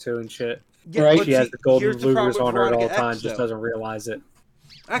talking to and shit. Yeah, right? She has the golden here's the problem Lugers with on her at all Veronica times, X, just though. doesn't realize it.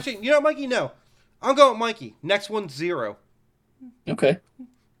 Actually, you know what, Mikey? No. I'm going with Mikey. Next one's 0. Okay.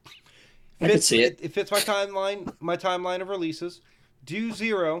 I can see it. It fits my timeline of releases. Do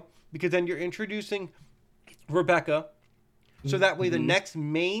 0, because then you're introducing Rebecca. So that way the next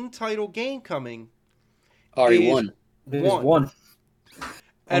main title game coming RE1. There's 1.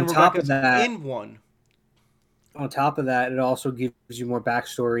 And On top of Rebecca's that, in 1. On top of that, it also gives you more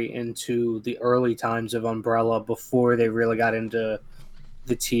backstory into the early times of Umbrella before they really got into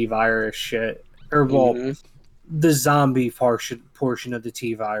the T virus shit. Or, well, the zombie portion of the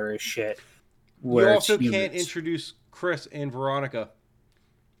T virus shit. You also can't introduce Chris and Veronica.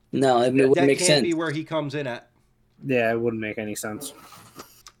 No, it wouldn't make That sense. can't be where he comes in at. Yeah, it wouldn't make any sense.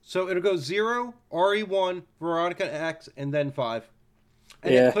 So it'll go 0, RE1, Veronica X, and then 5.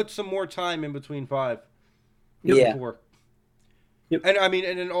 And Yeah. it puts some more time in between 5. Yeah. 4. Yep. And I mean,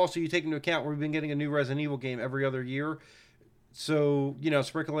 and then also you take into account we've been getting a new Resident Evil game every other year. So,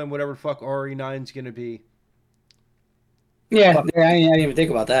 sprinkle in whatever the fuck RE9's going to be. Yeah, I didn't even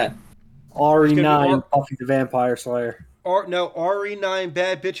think about that. RE9, Buffy the Vampire Slayer. RE9,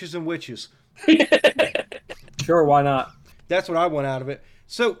 Bad Bitches and Witches. Sure, why not? That's what I want out of it.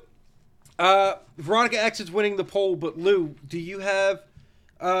 So, Veronica X is winning the poll, but Lou, do you have,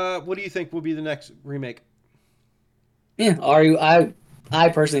 what do you think will be the next remake? Yeah, I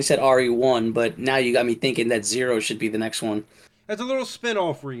personally said RE1, but now you got me thinking that 0 should be the next one. As a little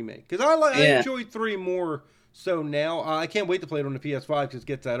spin-off remake. Because I enjoyed 3 more so now. I can't wait to play it on the PS5 because it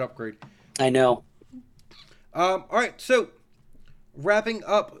gets that upgrade. I know. All right, so wrapping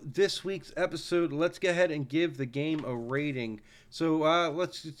up this week's episode, let's go ahead and give the game a rating. So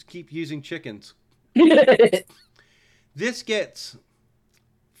let's just keep using chickens. This gets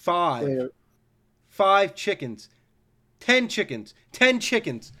 5. 5 chickens. 10 chickens. 10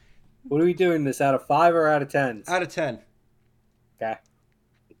 chickens. What are we doing this out of 5 or out of 10? Out of 10. Okay.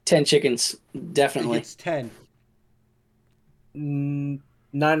 10 chickens, definitely. It's 10.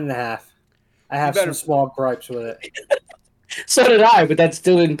 9.5. I have some small gripes with it. So did I, but that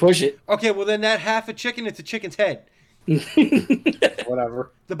still didn't push it. Okay, well then that half a chicken, it's a chicken's head.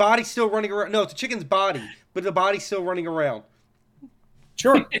 Whatever. The body's still running around. No, it's a chicken's body, but the body's still running around.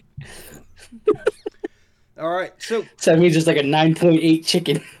 Sure. All right, so that means it's like a 9.8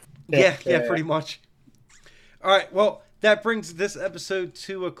 chicken. yeah, pretty much. All right, well, that brings this episode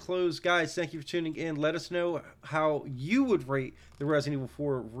to a close, guys. Thank you for tuning in. Let us know how you would rate the Resident Evil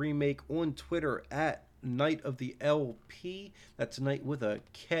 4 remake on Twitter at Night of the LP. That's Night with a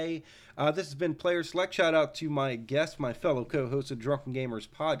K. This has been Player Select. Shout out to my guest, my fellow co-host of Drunken Gamers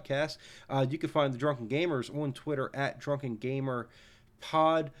podcast. You can find the Drunken Gamers on Twitter at Drunken Gamer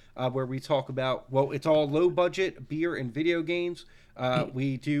Pod, where we talk about, well, it's all low budget beer and video games.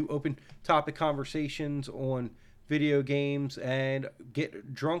 We do open topic conversations on video games and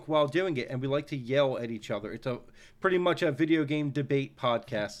get drunk while doing it, and we like to yell at each other. It's pretty much a video game debate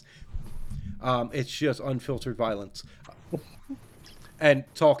podcast. It's just unfiltered violence. And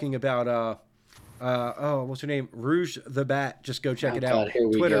talking about what's her name? Rouge the Bat. Just go check it out.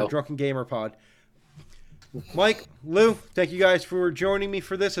 Twitter, Drunken Gamer Pod. Mike, Lou, thank you guys for joining me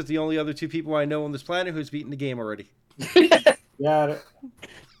for this. As the only other two people I know on this planet who's beaten the game already. Got it.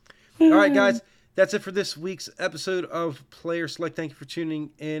 All right, guys. That's it for this week's episode of Player Select. Thank you for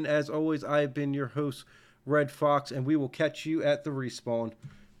tuning in. As always, I have been your host, Red Fox, and we will catch you at the respawn.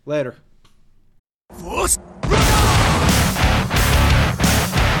 Later.